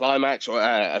climax, or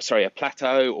a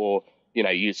plateau, or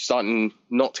you're starting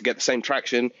not to get the same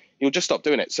traction, you'll just stop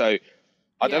doing it. So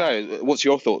I don't know. What's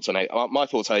your thoughts on it? My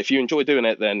thoughts are, if you enjoy doing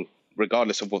it, then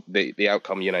regardless of what the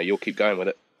outcome, you'll keep going with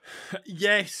it.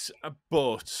 Yes,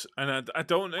 but I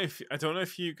don't know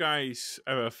if you guys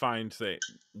ever find that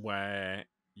where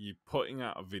you're putting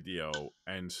out a video,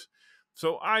 and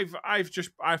so I've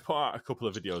put out a couple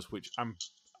of videos which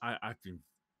I've been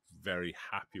very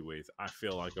happy with. I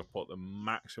feel like I've put the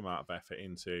maximum amount of effort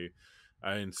into,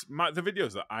 and the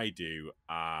videos that I do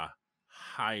are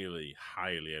highly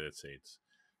edited.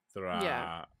 There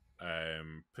are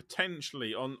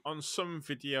potentially on some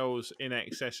videos in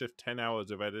excess of 10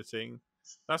 hours of editing.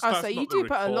 That's so you do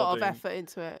put a lot of recording, effort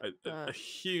into it. a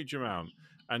huge amount,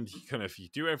 and you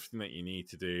do everything that you need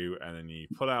to do, and then you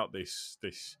put out this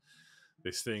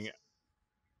thing,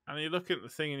 and you look at the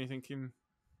thing and you're thinking,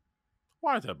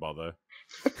 why did I bother?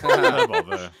 Why did I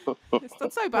bother? It's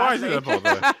not so bad. Why did I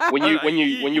bother? when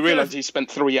you realise you spent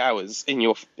 3 hours in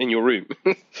your room.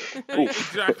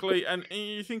 Exactly, and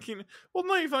you're thinking, well,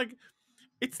 no,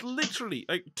 it's literally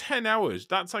 10 hours.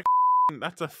 That's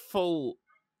that's a full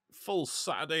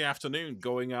Saturday afternoon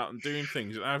going out and doing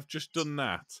things, and I've just done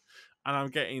that, and I'm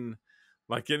getting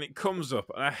and it comes up,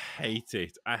 and I hate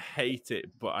it,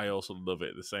 but I also love it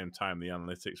at the same time. The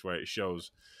analytics where it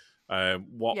shows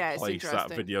what place that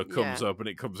video comes up, and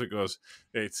it comes and goes,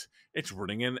 it's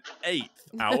running an 8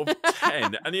 out of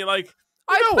 10, and you're like,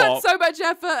 I put so much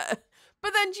effort.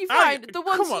 But then do you find the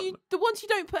ones you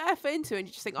don't put effort into, and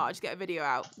you just think, oh, I'll just get a video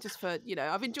out just for,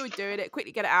 I've enjoyed doing it,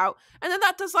 quickly get it out, and then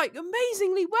that does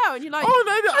amazingly well, and you're like, oh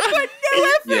no, I put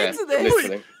no effort into this.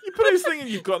 Literally. You put this thing, and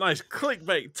you've got a nice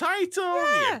clickbait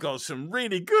title. You've got some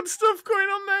really good stuff going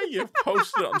on there. You've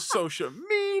posted it on social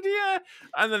media,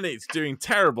 and then it's doing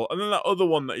terrible. And then that other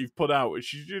one that you've put out,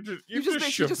 which you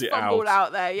just shoved it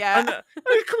out there, and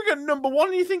it's coming at number one.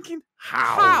 And you're thinking,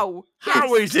 how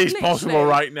Yes, is this literally possible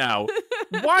right now?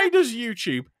 Why does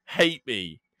YouTube hate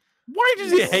me? Why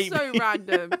does it hate me? It's so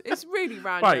random. It's really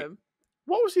random. Right.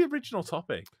 What was the original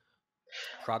topic?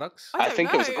 Products? I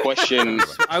think it was a question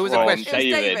from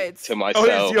David to myself.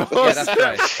 Oh, it's yours. Yeah,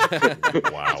 that's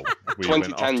right. Wow.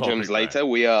 20 tangents later,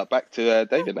 we are back to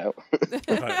David now.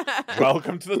 Right.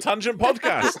 Welcome to the Tangent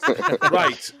Podcast.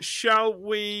 Right, shall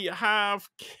we have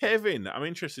Kevin? I'm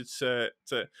interested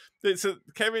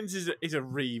Kevin's is a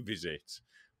revisit,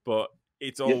 but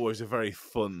it's always a very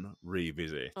fun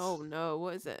revisit. Oh no,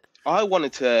 what is it? I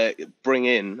wanted to bring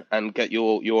in and get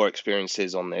your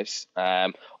experiences on this,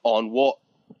 on what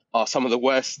are some of the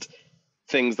worst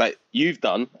things that you've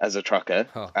done as a trucker.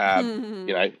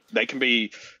 They can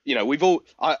be, we've all,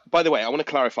 by the way, I want to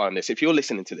clarify on this. If you're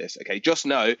listening to this, okay, just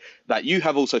know that you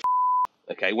have also,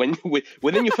 okay,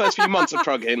 within your first few months of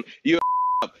trucking, you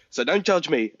so don't judge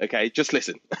me, okay? Just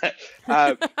listen.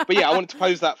 But yeah, I wanted to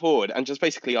pose that forward and just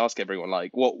basically ask everyone,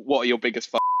 what are your biggest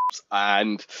f***s,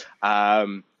 and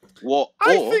what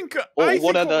are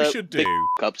the big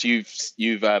f***ups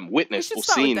you've witnessed or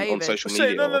seen on social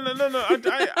media? No.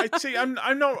 I see. I'm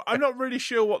not really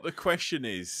sure what the question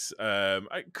is.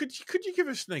 Could you give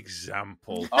us an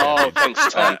example? Oh,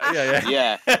 thanks, Tom.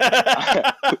 Yeah.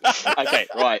 Okay,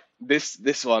 right.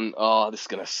 This one. Oh, this is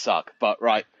gonna suck. But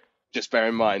right. Just bear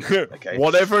in mind, okay.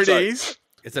 Whatever it is,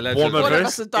 it's a legend. One of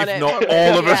us, if not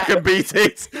all of us, can beat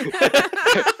it.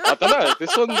 I don't know.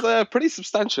 This one's pretty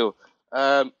substantial.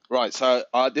 Right. So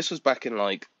this was back in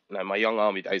my young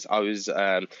army days. I was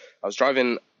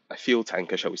driving a fuel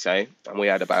tanker, shall we say, and we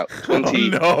had about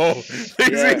 20. Oh, no, this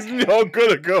is not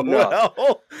gonna go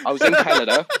well. I was in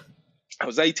Canada. I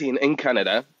was 18 in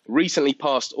Canada, recently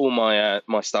passed all my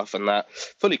my stuff and that,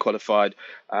 fully qualified.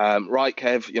 Right,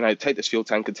 Kev, take this fuel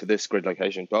tanker to this grid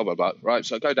location, blah, blah, blah. Right,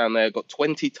 so I go down there, got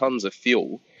 20 tons of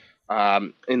fuel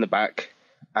in the back,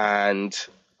 and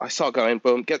I start going,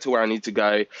 boom, get to where I need to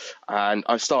go, and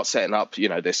I start setting up,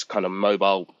 this kind of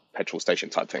mobile petrol station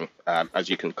type thing, as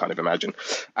you can kind of imagine.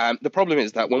 The problem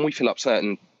is that when we fill up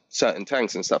certain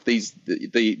tanks and stuff,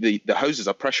 the hoses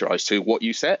are pressurized to what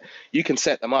you set. You can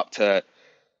set them up to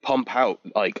pump out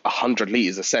like 100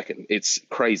 liters a second. It's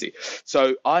crazy.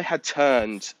 So I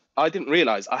didn't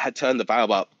realize I had turned the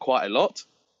valve up quite a lot.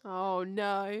 Oh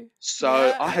no.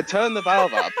 So I had turned the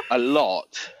valve up a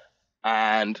lot,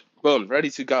 and boom, ready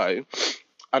to go.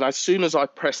 And as soon as I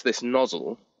pressed this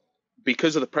nozzle,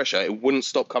 because of the pressure, it wouldn't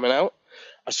stop coming out.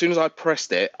 As soon as I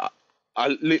pressed it, I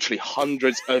literally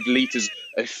hundreds of liters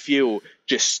of fuel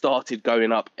just started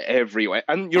going up everywhere.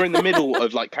 And you're in the middle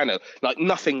of like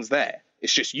nothing's there.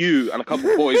 It's just you and a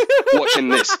couple of boys watching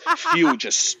this fuel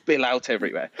just spill out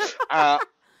everywhere.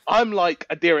 I'm like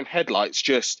a deer in headlights,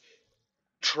 just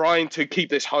trying to keep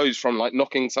this hose from like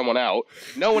knocking someone out.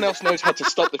 No one else knows how to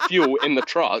stop the fuel in the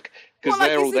truck because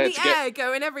they're all there to air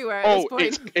going everywhere. Oh,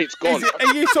 it's gone.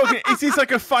 Are you talking? Is this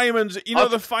like a fireman's?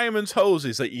 The fireman's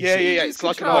hoses that you see? Yeah. It's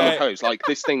like an armored hose. Like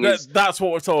this thing is. That's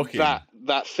what we're talking.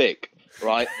 That thick.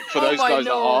 Right, for those guys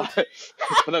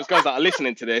that are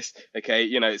listening to this, okay,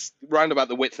 it's round about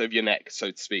the width of your neck, so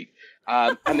to speak.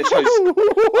 And this hose,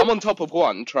 I'm on top of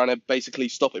one, trying to basically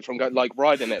stop it from going, like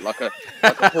riding it like a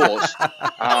horse,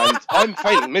 and I'm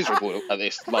failing miserable at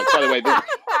this. Like, by the way,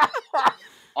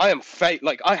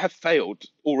 I have failed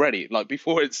already. Like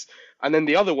before and then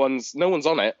the other ones, no one's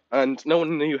on it, and no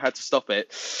one knew how to stop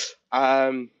it.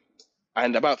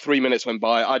 And about 3 minutes went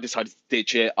by. I decided to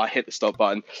ditch it. I hit the stop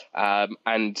button,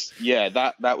 and yeah,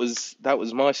 that was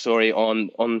my story on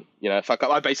fuck up.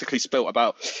 I basically spilt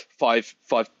about five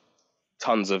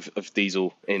tons of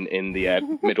diesel in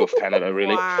the middle of Canada,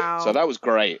 really. Wow. So that was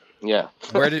great. Yeah.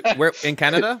 Where in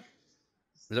Canada?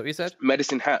 Is that what you said?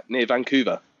 Medicine Hat near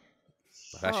Vancouver.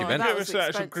 I've actually been. that was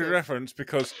That's a good expensive. reference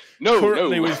because No.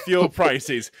 currently with fuel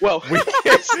prices, Well,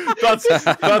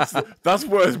 that's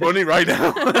worth money right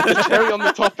now. the cherry on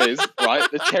the top is right.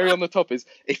 The cherry on the top is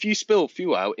if you spill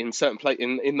fuel out in certain place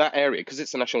in that area, because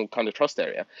it's a national kind of trust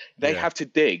area, they have to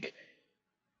dig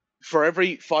for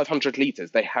every 500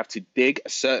 liters. They have to dig a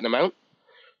certain amount.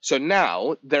 So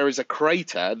now there is a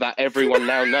crater that everyone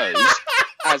now knows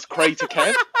as Crater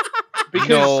Kev.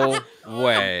 Because No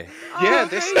way. yeah, Oh,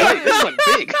 this amazing. went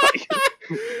big.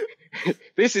 Like,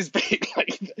 this is big.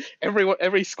 Like every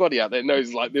squaddy out there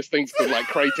knows like this thing's called like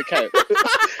Crater Kev.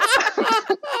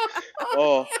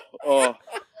 oh.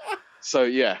 So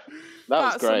yeah,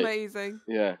 that was great. Amazing.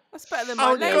 Yeah. That's better than my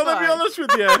I'm gonna be honest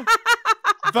with you.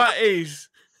 That is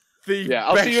the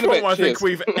I'll see you in a best bit. one I think Cheers.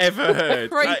 we've ever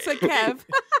heard. Crater Kev.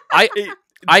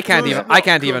 I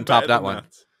can't even top that one.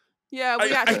 Yeah,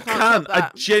 we I actually can't. can't.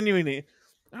 I genuinely.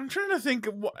 I'm trying to think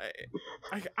of what.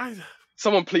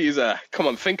 Someone please, come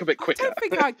on, think a bit quicker. don't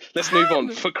think I Let's move on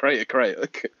can. for Crater.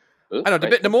 Okay. I know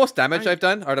the most damage I've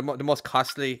done, or the most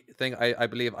costly thing I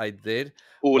believe I did.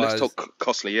 Oh, let's was, talk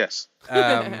costly. Yes.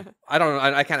 I don't know.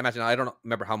 I can't imagine. I don't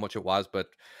remember how much it was, but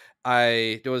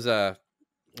there was an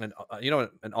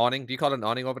awning. Do you call it an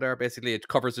awning over there? Basically, it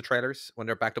covers the trailers when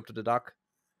they're backed up to the dock.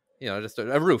 Just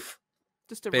a roof.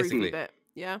 Just a basically. roofy bit.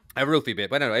 Yeah. A roofy bit,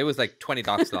 but anyway, it was like 20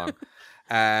 docks long,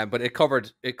 but it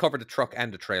covered the truck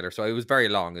and the trailer, so it was very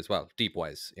long as well, deep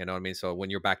wise. You know what I mean? So when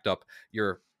you're backed up,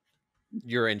 you're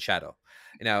in shadow,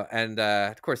 and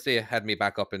of course they had me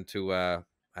back up into I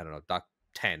don't know, dock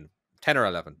 10 or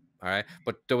 11. All right,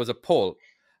 but there was a pole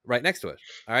right next to it.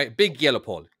 All right, big yellow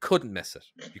pole, couldn't miss it.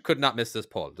 You could not miss this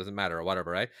pole. Doesn't matter or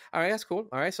whatever. Right? All right, that's cool.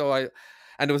 All right, so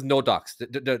and there was no docks.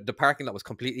 The parking lot was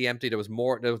completely empty. There was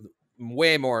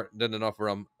way more than enough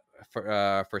room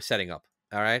for setting up.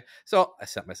 All right, so I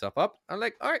set myself up. I'm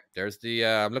like, all right, there's the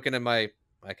I'm looking in my,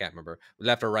 I can't remember,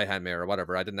 left or right hand mirror or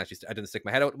whatever. I didn't stick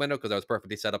my head out the window because I was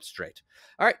perfectly set up straight.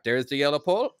 All right, there's the yellow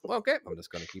pole. Okay, I'm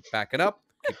just gonna keep backing up.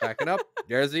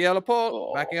 There's the yellow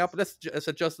pole. Backing up. Let's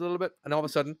adjust a little bit. And all of a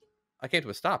sudden, I came to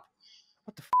a stop.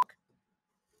 What the fuck?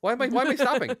 Why am I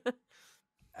stopping?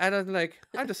 And I'm like,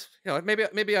 I just,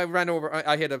 maybe I ran over.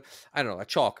 I hit a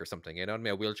chalk or something. You know what I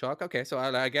mean? A wheel chalk. Okay, so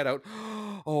I get out.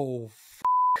 Oh,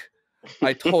 fuck.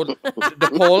 I told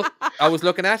the pole I was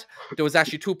looking at. There was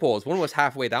actually two poles. One was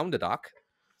halfway down the dock,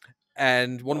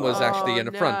 and one was actually in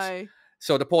the front.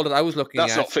 So the pole that I was looking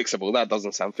That's at, not fixable. That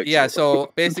doesn't sound fixable. yeah.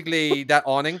 So basically, that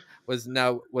awning was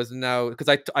now because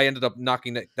I ended up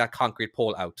knocking that concrete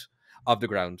pole out of the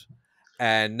ground,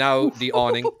 and now the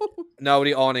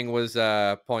awning was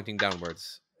pointing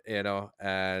downwards,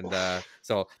 and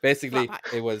so basically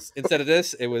it was, instead of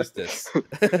this, it was this.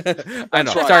 I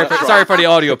know. right, Sorry for the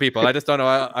audio people. I just don't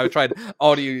know. I tried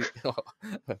audio,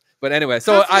 but anyway.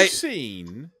 So Have you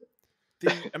seen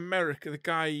the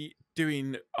guy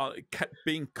doing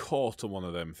being caught on one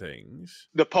of them things.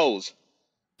 The polls.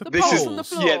 The This poles is on the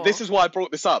floor. yeah. This is why I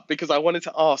brought this up, because I wanted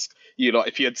to ask you lot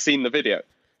if you had seen the video.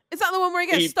 Is that the one where he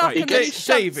gets He- stuck he and then he gets- shoves?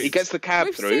 David. He gets the cab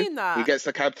We've through. seen that. He gets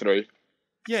the cab through.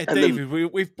 Yeah, And David,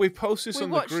 we posted this We on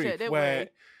the watched group it, didn't where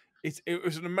we? it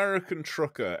was an American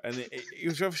trucker, and it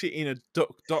was obviously in a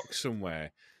dock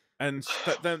somewhere, and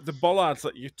the bollards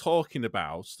that you're talking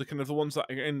about, the kind of the ones that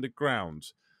are in the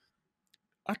ground.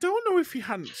 I don't know if he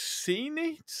hadn't seen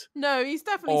it. No, he's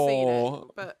definitely seen it. Or-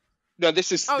 But No,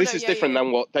 this is Oh, this no, is yeah, different yeah.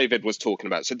 than what David was talking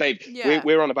about. So, Dave, Yeah.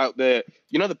 we're on about the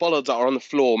bollards that are on the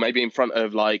floor, maybe in front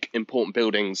of like important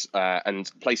buildings and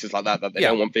places like that they Yeah.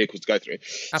 don't want vehicles to go through.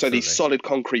 So Absolutely. these solid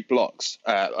concrete blocks,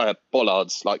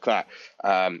 bollards like that,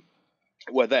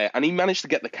 were there, and he managed to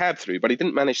get the cab through, but he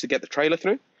didn't manage to get the trailer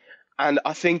through. And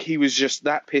I think he was just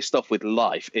that pissed off with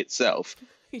life itself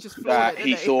he just floored that it,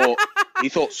 he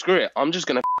didn't thought, screw it, I'm just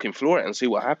gonna fucking floor it and see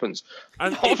what happens.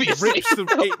 And Obviously. it rips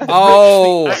the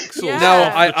Oh, axles Yeah. No,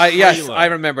 off the I yes, trailer. I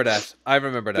remember that. I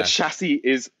remember The that. chassis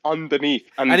is underneath,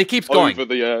 and he keeps going. over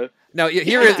the. Now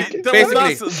here Yeah. is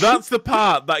basically. That's the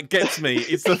part that gets me.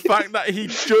 It's the fact that he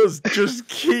does just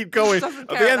keep going. Doesn't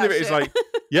At care the end of about it, it's shit. like,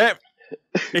 yep,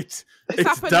 it's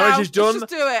happened damage now. is done.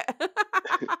 Let's just do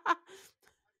it.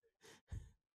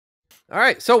 All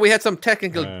right, so we had some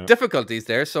technical Uh, difficulties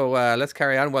there. So let's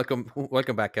carry on.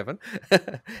 Welcome back, Kevin.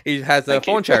 He has a Thank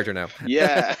you. phone charger now.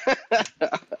 Yeah.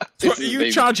 So are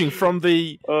you charging from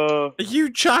the? Uh, Are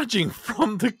you charging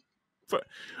from the? I feel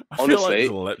like Honestly- there's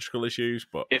electrical issues,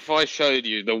 but if I showed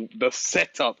you the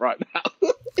setup right now,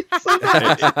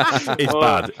 it's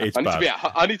bad. It's I need bad. to be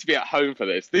I need to be at home for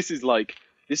this. This is like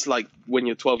when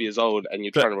you're 12 years old and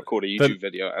you're The- trying to record a YouTube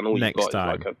video, and all you've next got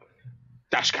time. is like a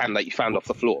dash cam that you found off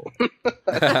the floor.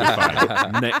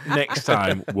 Fine. Next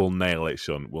time we'll nail it,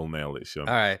 son. We'll nail it, son.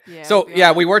 All right. Yeah, So we'll be yeah,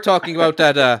 alright. we were talking about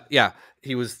that.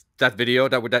 He was that video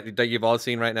that you've all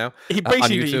seen right now. He on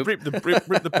basically YouTube.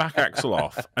 ripped the back axle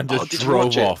off and just did you drove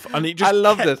watch it? off, and he just I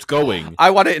loved kept it. going. I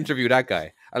want to interview that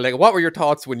guy. I'm like, what were your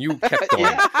thoughts when you kept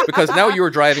going? Because now you were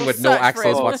driving We'll with no search for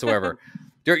axles him. whatsoever.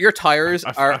 Your tires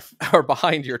I- are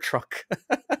behind your truck.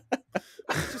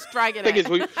 Just dragging Thing it. is,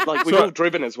 we've So- all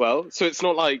driven as well, so it's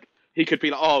not like he could be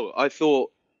like, oh, I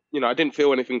thought. I didn't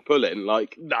feel anything pulling.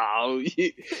 Like, no,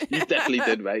 you definitely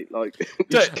did, mate. Like, you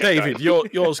just kept David, going.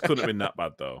 yours couldn't have been that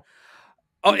bad though.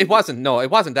 Oh, it wasn't. No, it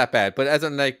wasn't that bad. But as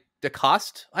in like the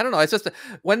cost, I don't know. It's just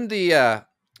when the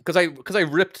because I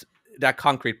ripped that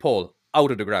concrete pole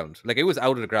out of the ground. Like it was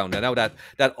out of the ground, and now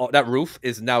that roof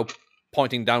is now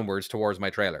pointing downwards towards my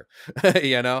trailer.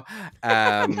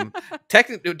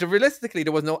 Technically, realistically,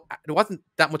 there wasn't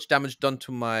that much damage done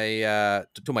to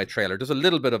my trailer. There's a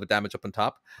little bit of a damage up on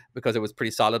top because it was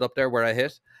pretty solid up there where I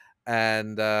hit,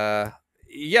 and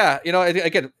yeah,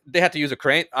 again, they had to use a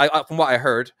crane. From what I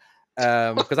heard,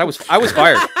 because I was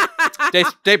fired. They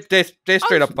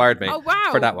straight up fired me Oh wow.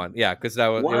 for that one. Yeah, because it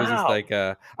was just Wow. like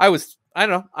I don't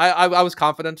know. I was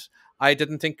confident. I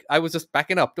didn't think I was just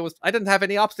backing up. I didn't have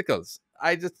any obstacles.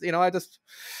 I just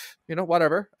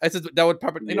whatever. I said that would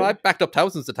probably I backed up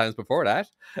thousands of times before that.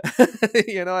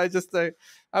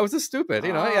 I was just stupid.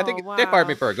 I think Oh, they fired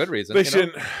me wow. for a good reason.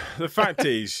 Listen, the fact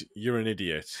is, you're an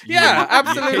idiot. Yeah,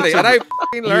 absolutely. And I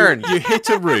fucking learned. You hit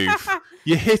a roof.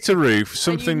 You hit a roof. And you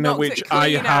Something that knocked which it I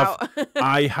clean have. out.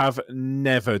 I have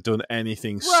never done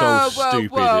anything Whoa, so whoa,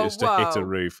 stupid whoa, as to hit a whoa.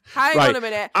 ruf. Hang Right, on a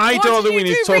minute. I What don't did think we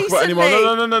you need to do talk about anymore. recently?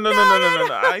 No. I don't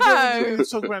think we No. need to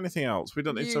talk about anything else. We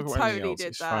don't need to You talk about anything totally else. did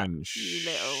It's that, fine. you Shh,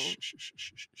 little- shh, shh,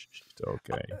 shh, shh, shh. It's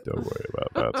okay. Don't worry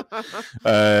about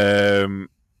that.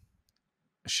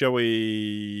 Shall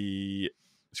we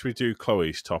do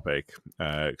Chloe's topic?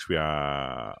 Because we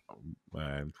are.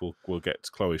 We'll get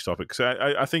to Chloe's topic. Because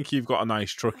I think you've got a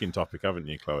nice trucking topic, haven't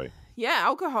you, Chloe? Yeah,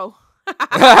 alcohol.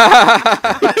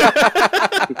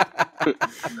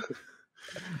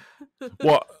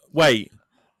 What? Wait.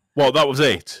 What? That was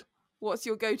it. What's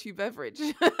your go-to beverage?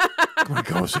 Oh my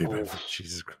God,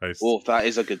 Jesus Christ. Oh, that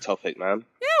is a good topic, man.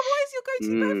 Yeah, what is your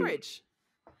go-to beverage?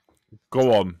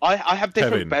 Go on. I have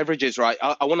different Kevin. beverages, right?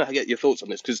 I want to get your thoughts on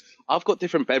this because I've got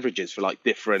different beverages for like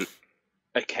different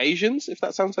occasions, if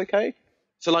that sounds okay.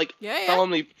 So like Yeah.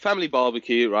 family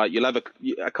barbecue, right? You'll have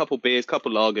a couple beers,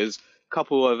 couple lagers,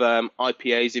 couple of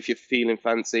IPAs if you're feeling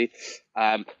fancy,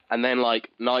 and then like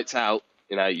nights out,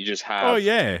 you just have. Oh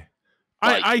yeah.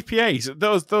 Like- IPAs.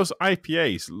 Those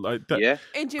IPAs like that. Yeah,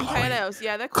 Indian Chloe- pale ales.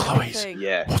 Yeah, they're quite a big Chloe's- thing.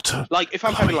 yeah. What? Like if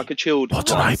I'm Chloe, having like a chilled.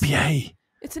 What's an IPA?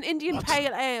 It's an Indian What?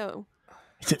 pale ale.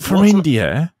 Is it from What's an-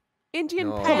 India? Indian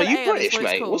No. pale Tom, are you ale. is British, what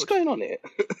it's mate? What's called. going on here?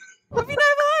 Have you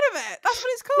never heard of it? That's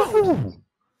what it's called. No.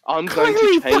 I'm Chloe, going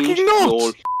to change fucking not.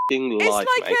 your It's life,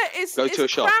 like mate. it's Go to a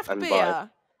shop craft and beer. buy.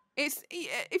 It's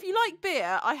if you like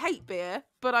beer, I hate beer,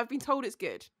 but I've been told it's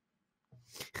good.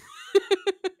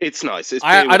 It's nice. It's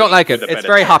I don't like it. with a It's better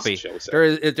very taste, hoppy. shall we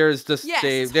say. There's just Yes,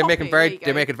 they it's they make hoppy, it there very you go.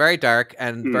 they make it very dark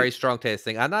and very strong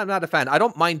tasting. And I'm not a fan. I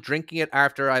don't mind drinking it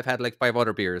after I've had like 5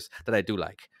 other beers that I do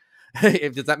like.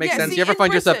 Does that make Yeah, sense? see, You ever in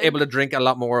find yourself Britain- able to drink a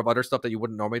lot more of other stuff that you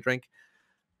wouldn't normally drink?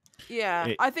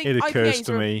 Yeah, I think it occurs IPAs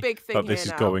to are a me big thing that this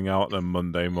here is now. going out on a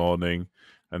Monday morning,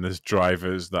 and there's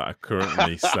drivers that are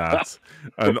currently sat,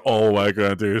 and all we're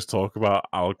going to do is talk about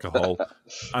alcohol,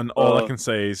 and all I can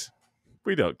say is,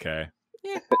 we don't care.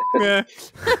 Yeah. Yeah.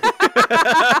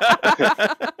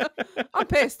 I'm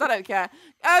pissed. I don't care.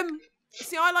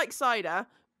 See, I like cider,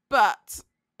 but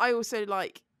I also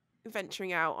like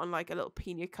venturing out on like a little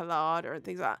pina colada and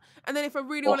things like that. And then if I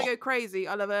really want to go crazy,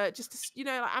 I love like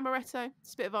amaretto,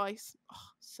 just a bit of ice.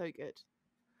 Oh, so good.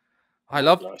 I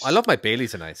love my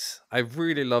Baileys and ice. I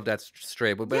really love that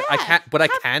straight, but I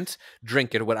can't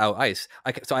drink it without ice.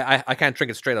 I can't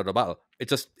drink it straight out of the bottle. It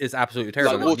just is absolutely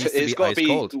terrible. Like water, it needs it's to got be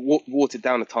to ice be cold, watered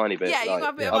down a tiny bit. Yeah, you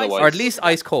got a bit of ice. otherwise, or at least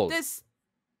ice cold.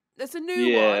 There's a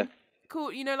new one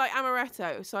called, like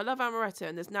amaretto. So I love amaretto,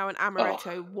 and there's now an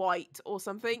amaretto white or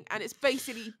something, and it's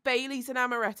basically Bailey's and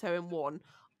amaretto in one.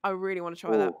 I really want to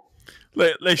try that.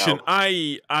 Listen,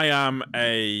 I am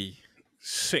a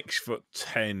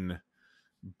 6'10"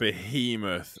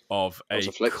 behemoth of a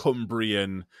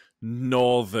Cumbrian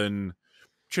northern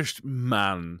just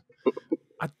man.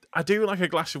 I do like a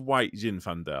glass of white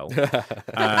Zinfandel.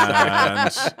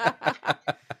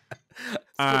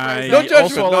 And no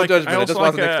judgment. I just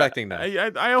wasn't expecting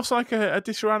that. I also like a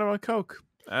Disaronno and Coke.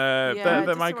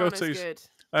 They're my go-tos.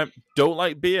 Don't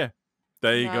like beer.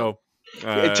 There you go.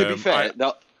 To be fair,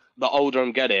 the older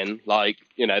I'm getting, like,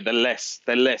 the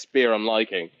less beer I'm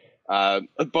liking.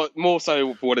 But more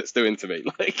so for what it's doing to me.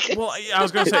 Like, well, I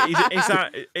was going to say, is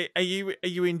that are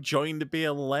you enjoying the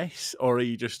beer less, or are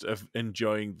you just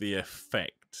enjoying the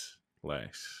effect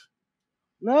less?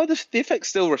 No, the effects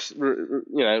still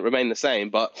remain the same,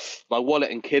 but my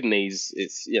wallet and kidneys,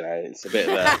 it's a bit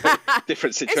of a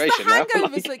different situation. It's the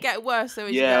hangovers that get worse. Though,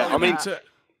 I mean,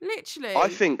 literally, I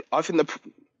think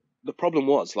the problem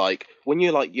was, like, when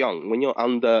you're like young, when you're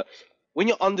under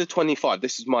 25,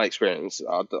 this is my experience.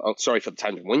 I'm sorry for the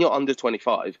tangent. When you're under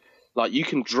 25, like, you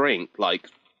can drink like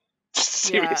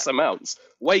serious amounts,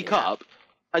 wake up,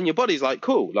 and your body's like,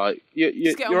 cool, like you're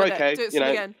okay.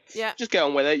 Again. Yeah. Just get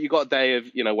on with it. You got a day of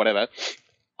whatever.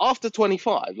 After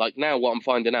 25, like now, what I'm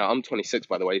finding out, I'm 26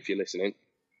 by the way. If you're listening,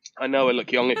 I know I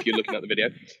look young if you're looking at the video,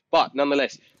 but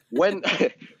nonetheless, when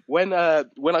I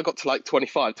got to like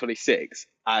 25, 26,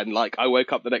 and like I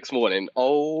woke up the next morning,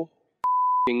 oh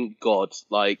God,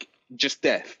 like just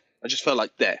death. I just felt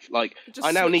like death. Like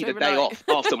I now need a day off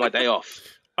after my day off.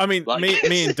 I mean, like,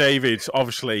 me and David,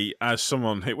 obviously, as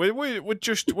someone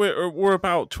we're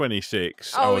about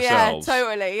 26 ourselves. Yeah,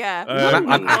 totally, yeah.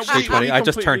 I'm actually 20. I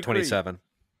just turned 27.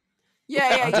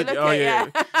 Yeah, you look it. Yeah.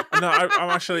 No,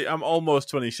 I'm almost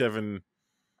 27.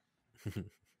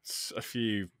 A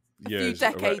few years,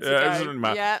 decades ago. It doesn't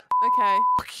matter. Yeah. Okay.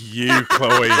 Fuck you,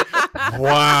 Chloe.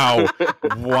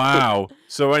 Wow.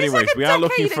 So, anyways, we are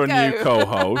looking for a new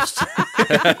co-host.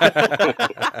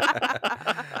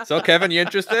 So, Kevin, you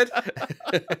interested? Yeah,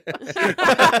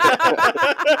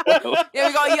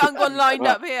 we got a young one lined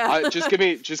up here. Just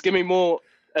give me more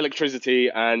electricity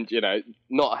and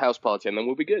not a house party, and then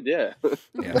we'll be good. Yeah.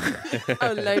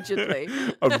 Allegedly.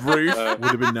 A roof would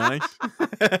have been nice.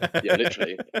 Yeah,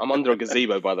 literally. I'm under a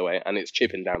gazebo, by the way, and it's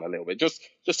chipping down a little bit, just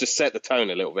to set the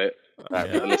tone a little bit. For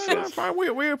the listeners.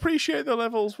 We appreciate the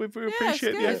levels. We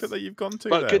appreciate the effort that you've gone to.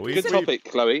 But good topic,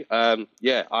 Chloe.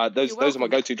 Those are my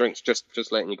go-to drinks.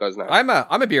 Just letting you guys know. I'm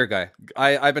a beer guy.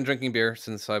 I've been drinking beer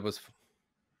since I was.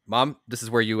 Mom, this is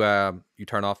where you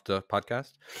turn off the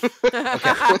podcast.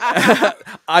 Okay.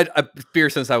 I beer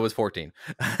since I was 14,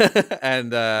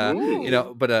 and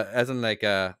but as in like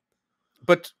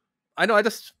but I know I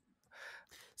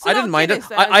didn't mind it.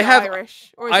 I have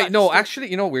Irish,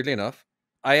 actually, weirdly enough,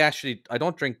 I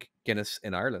don't drink Guinness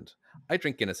in Ireland. I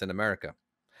drink Guinness in America.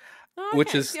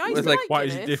 Which is like, why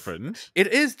is it different? It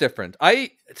is different.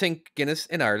 I think Guinness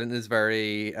in Ireland is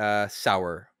very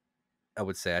sour. I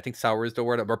would say I think sour is the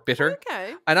word, or bitter.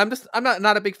 Okay. And I'm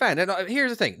not a big fan. And here's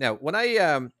the thing. Now, when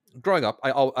I growing up,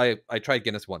 I tried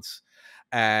Guinness once,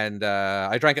 and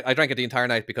I drank it the entire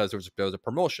night because there was a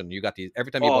promotion. You got these every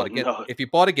time you bought a Guinness. No. If you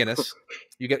bought a Guinness,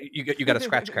 you got a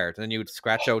scratch card, and then you would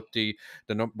scratch out the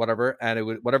whatever, and it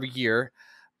would whatever year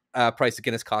price the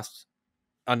Guinness cost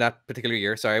on that particular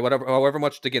year. Sorry, however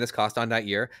much the Guinness cost on that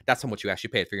year, that's how much you actually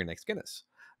paid for your next Guinness.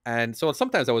 And so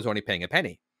sometimes I was only paying a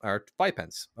penny. or 5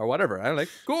 pence or whatever. I'm like,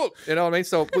 cool, you know what I mean?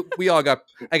 So we all got,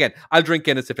 again, I'll drink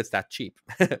Guinness if it's that cheap.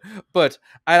 But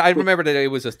I remember that it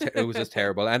was just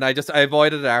terrible, and I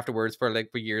avoided it afterwards for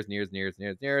years and years and years and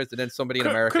years and years. And then somebody in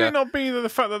America, could it not be the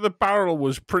fact that the barrel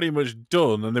was pretty much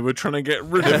done and they were trying to get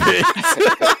rid of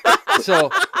it? So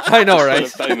I know, right?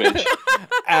 Foamage.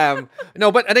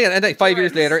 No, but and then 5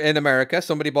 years later in America,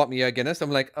 somebody bought me a Guinness.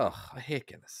 I'm like, oh, I hate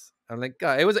Guinness. I'm like,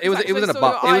 God, it was in a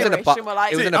bottle. It was in a bottle.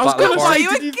 It was in a I was bottle. going to of say,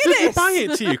 orange. did he buy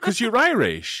it to you because you're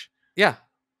Irish? Yeah.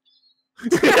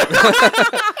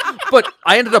 But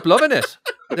I ended up loving it.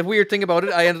 The weird thing about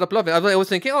it, I ended up loving it. I was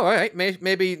thinking, oh, all right,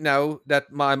 maybe now that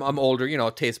I'm older, you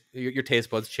know, your taste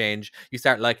buds change. You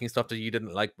start liking stuff that you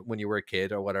didn't like when you were a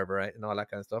kid or whatever, right? And all that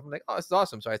kind of stuff. I'm like, oh, this is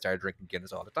awesome. So I started drinking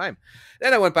Guinness all the time.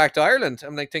 Then I went back to Ireland.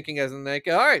 I'm like thinking as in like,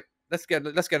 all right, let's get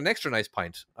an extra nice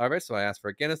pint. All right. So I asked for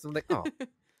a Guinness. I'm like, oh,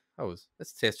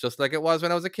 this tastes just like it was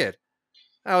when I was a kid.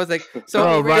 I was like, so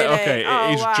oh, right, really? okay.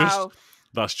 Oh, It's wow. just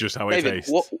that's just how David, it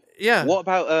tastes. What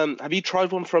about have you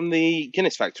tried one from the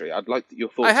Guinness factory? I'd like your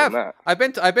thoughts I have. on that. I've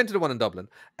been to the one in Dublin,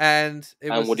 and it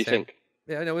was. And what do the you same. think?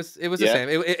 Yeah, no, it was the Yeah? same.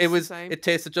 It was the same. it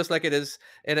tasted just like it is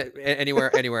anywhere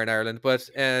in Ireland, but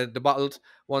the bottled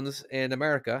ones in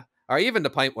America, or even the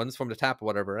pint ones from the tap or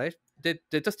whatever, right? They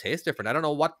just taste different. I don't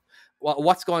know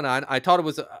what's going on. I thought it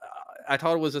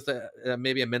was just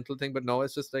maybe a mental thing, but no,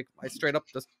 it's just like I straight up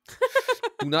just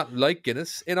do not like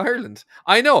Guinness in Ireland.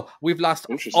 I know we've lost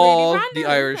Interesting. all Really the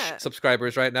random, Irish isn't it?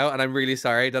 subscribers right now, and I'm really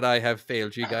sorry that I have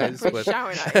failed you guys. But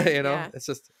Shouting at you, you know, yeah. it's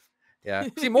just. Yeah.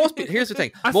 See, here's the thing.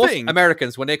 I Most think-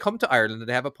 Americans, when they come to Ireland and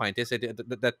they have a pint, they say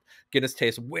that Guinness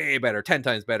tastes way better, 10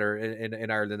 times better in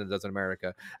Ireland than it does in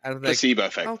America. And I'm like, Placebo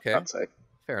effect. okay. I'd say.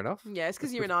 fair enough. Yeah, it's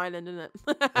because you're in Ireland, isn't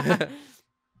it?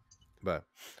 But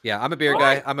yeah, I'm a beer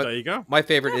Alright, guy. there you go. My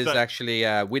favorite is that- actually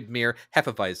Widmer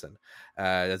Hefeweizen.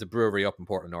 There's a brewery up in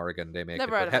Portland, Oregon. They make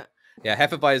Never it. heard but of it. Yeah,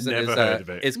 Hefeweizen Never is heard of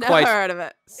it. is Never quite. heard of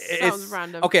it. Sounds It's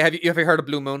random. okay. Have you heard of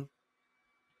Blue Moon?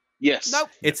 Yes. Nope.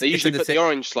 They usually put the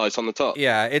orange slice on the top.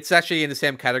 Yeah, it's actually in the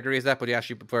same category as that, but you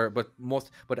actually prefer. But most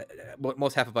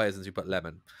Hefeweizens you put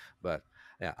lemon. But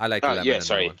yeah, I like the lemon. Yeah, in that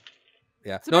sorry. one.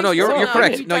 Yeah. So No, basically, you're no,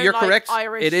 correct. you No, don't you're like correct.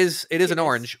 Irish It is an Guinness.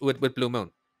 orange with Blue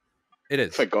Moon. It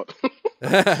is. Thank God. But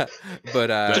There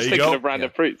Just you thinking go. of random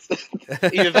fruits.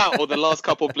 Either that or the last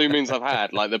couple of Blue Moons I've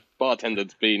had, like the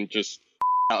bartender's been just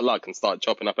out of luck and started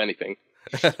chopping up anything.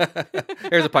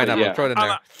 Here's a pineapple. Yeah. Throw it in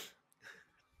there.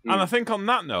 And I think on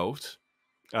that note,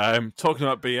 talking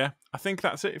about beer, I think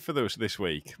that's it for this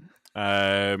week.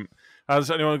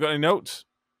 Has anyone got any notes?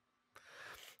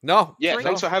 No. Yeah, Drink.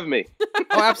 thanks for having me.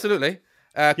 Oh, absolutely.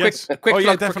 Yes. Quick oh,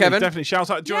 yeah, plug for definitely, Kevin. Definitely. Shout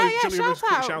out. Do you want to give us a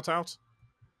quick shout shout out?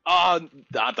 I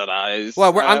don't know.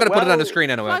 Well, I'm going to put it on the well,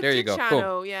 screen anyway. Plug There you your go. Boom.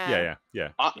 channel, yeah. Yeah.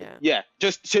 Yeah. Yeah,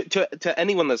 just to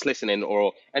anyone that's listening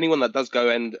or anyone that does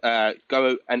go and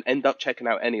end up checking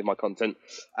out any of my content,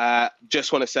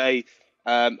 just want to say,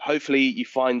 hopefully you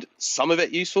find some of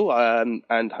it useful,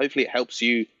 and hopefully it helps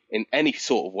you in any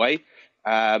sort of way.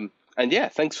 And yeah,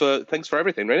 thanks for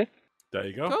everything, really. There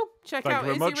you go. Cool. Check Thank out you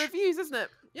very Izzy much. Reviews, isn't it?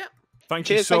 Yep. Thank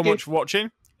you Cheers, so thank you. much for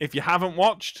watching. If you haven't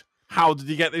watched, how did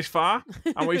you get this far?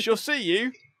 And we shall see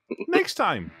you next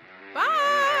time.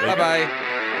 Bye. There you Bye go.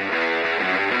 bye.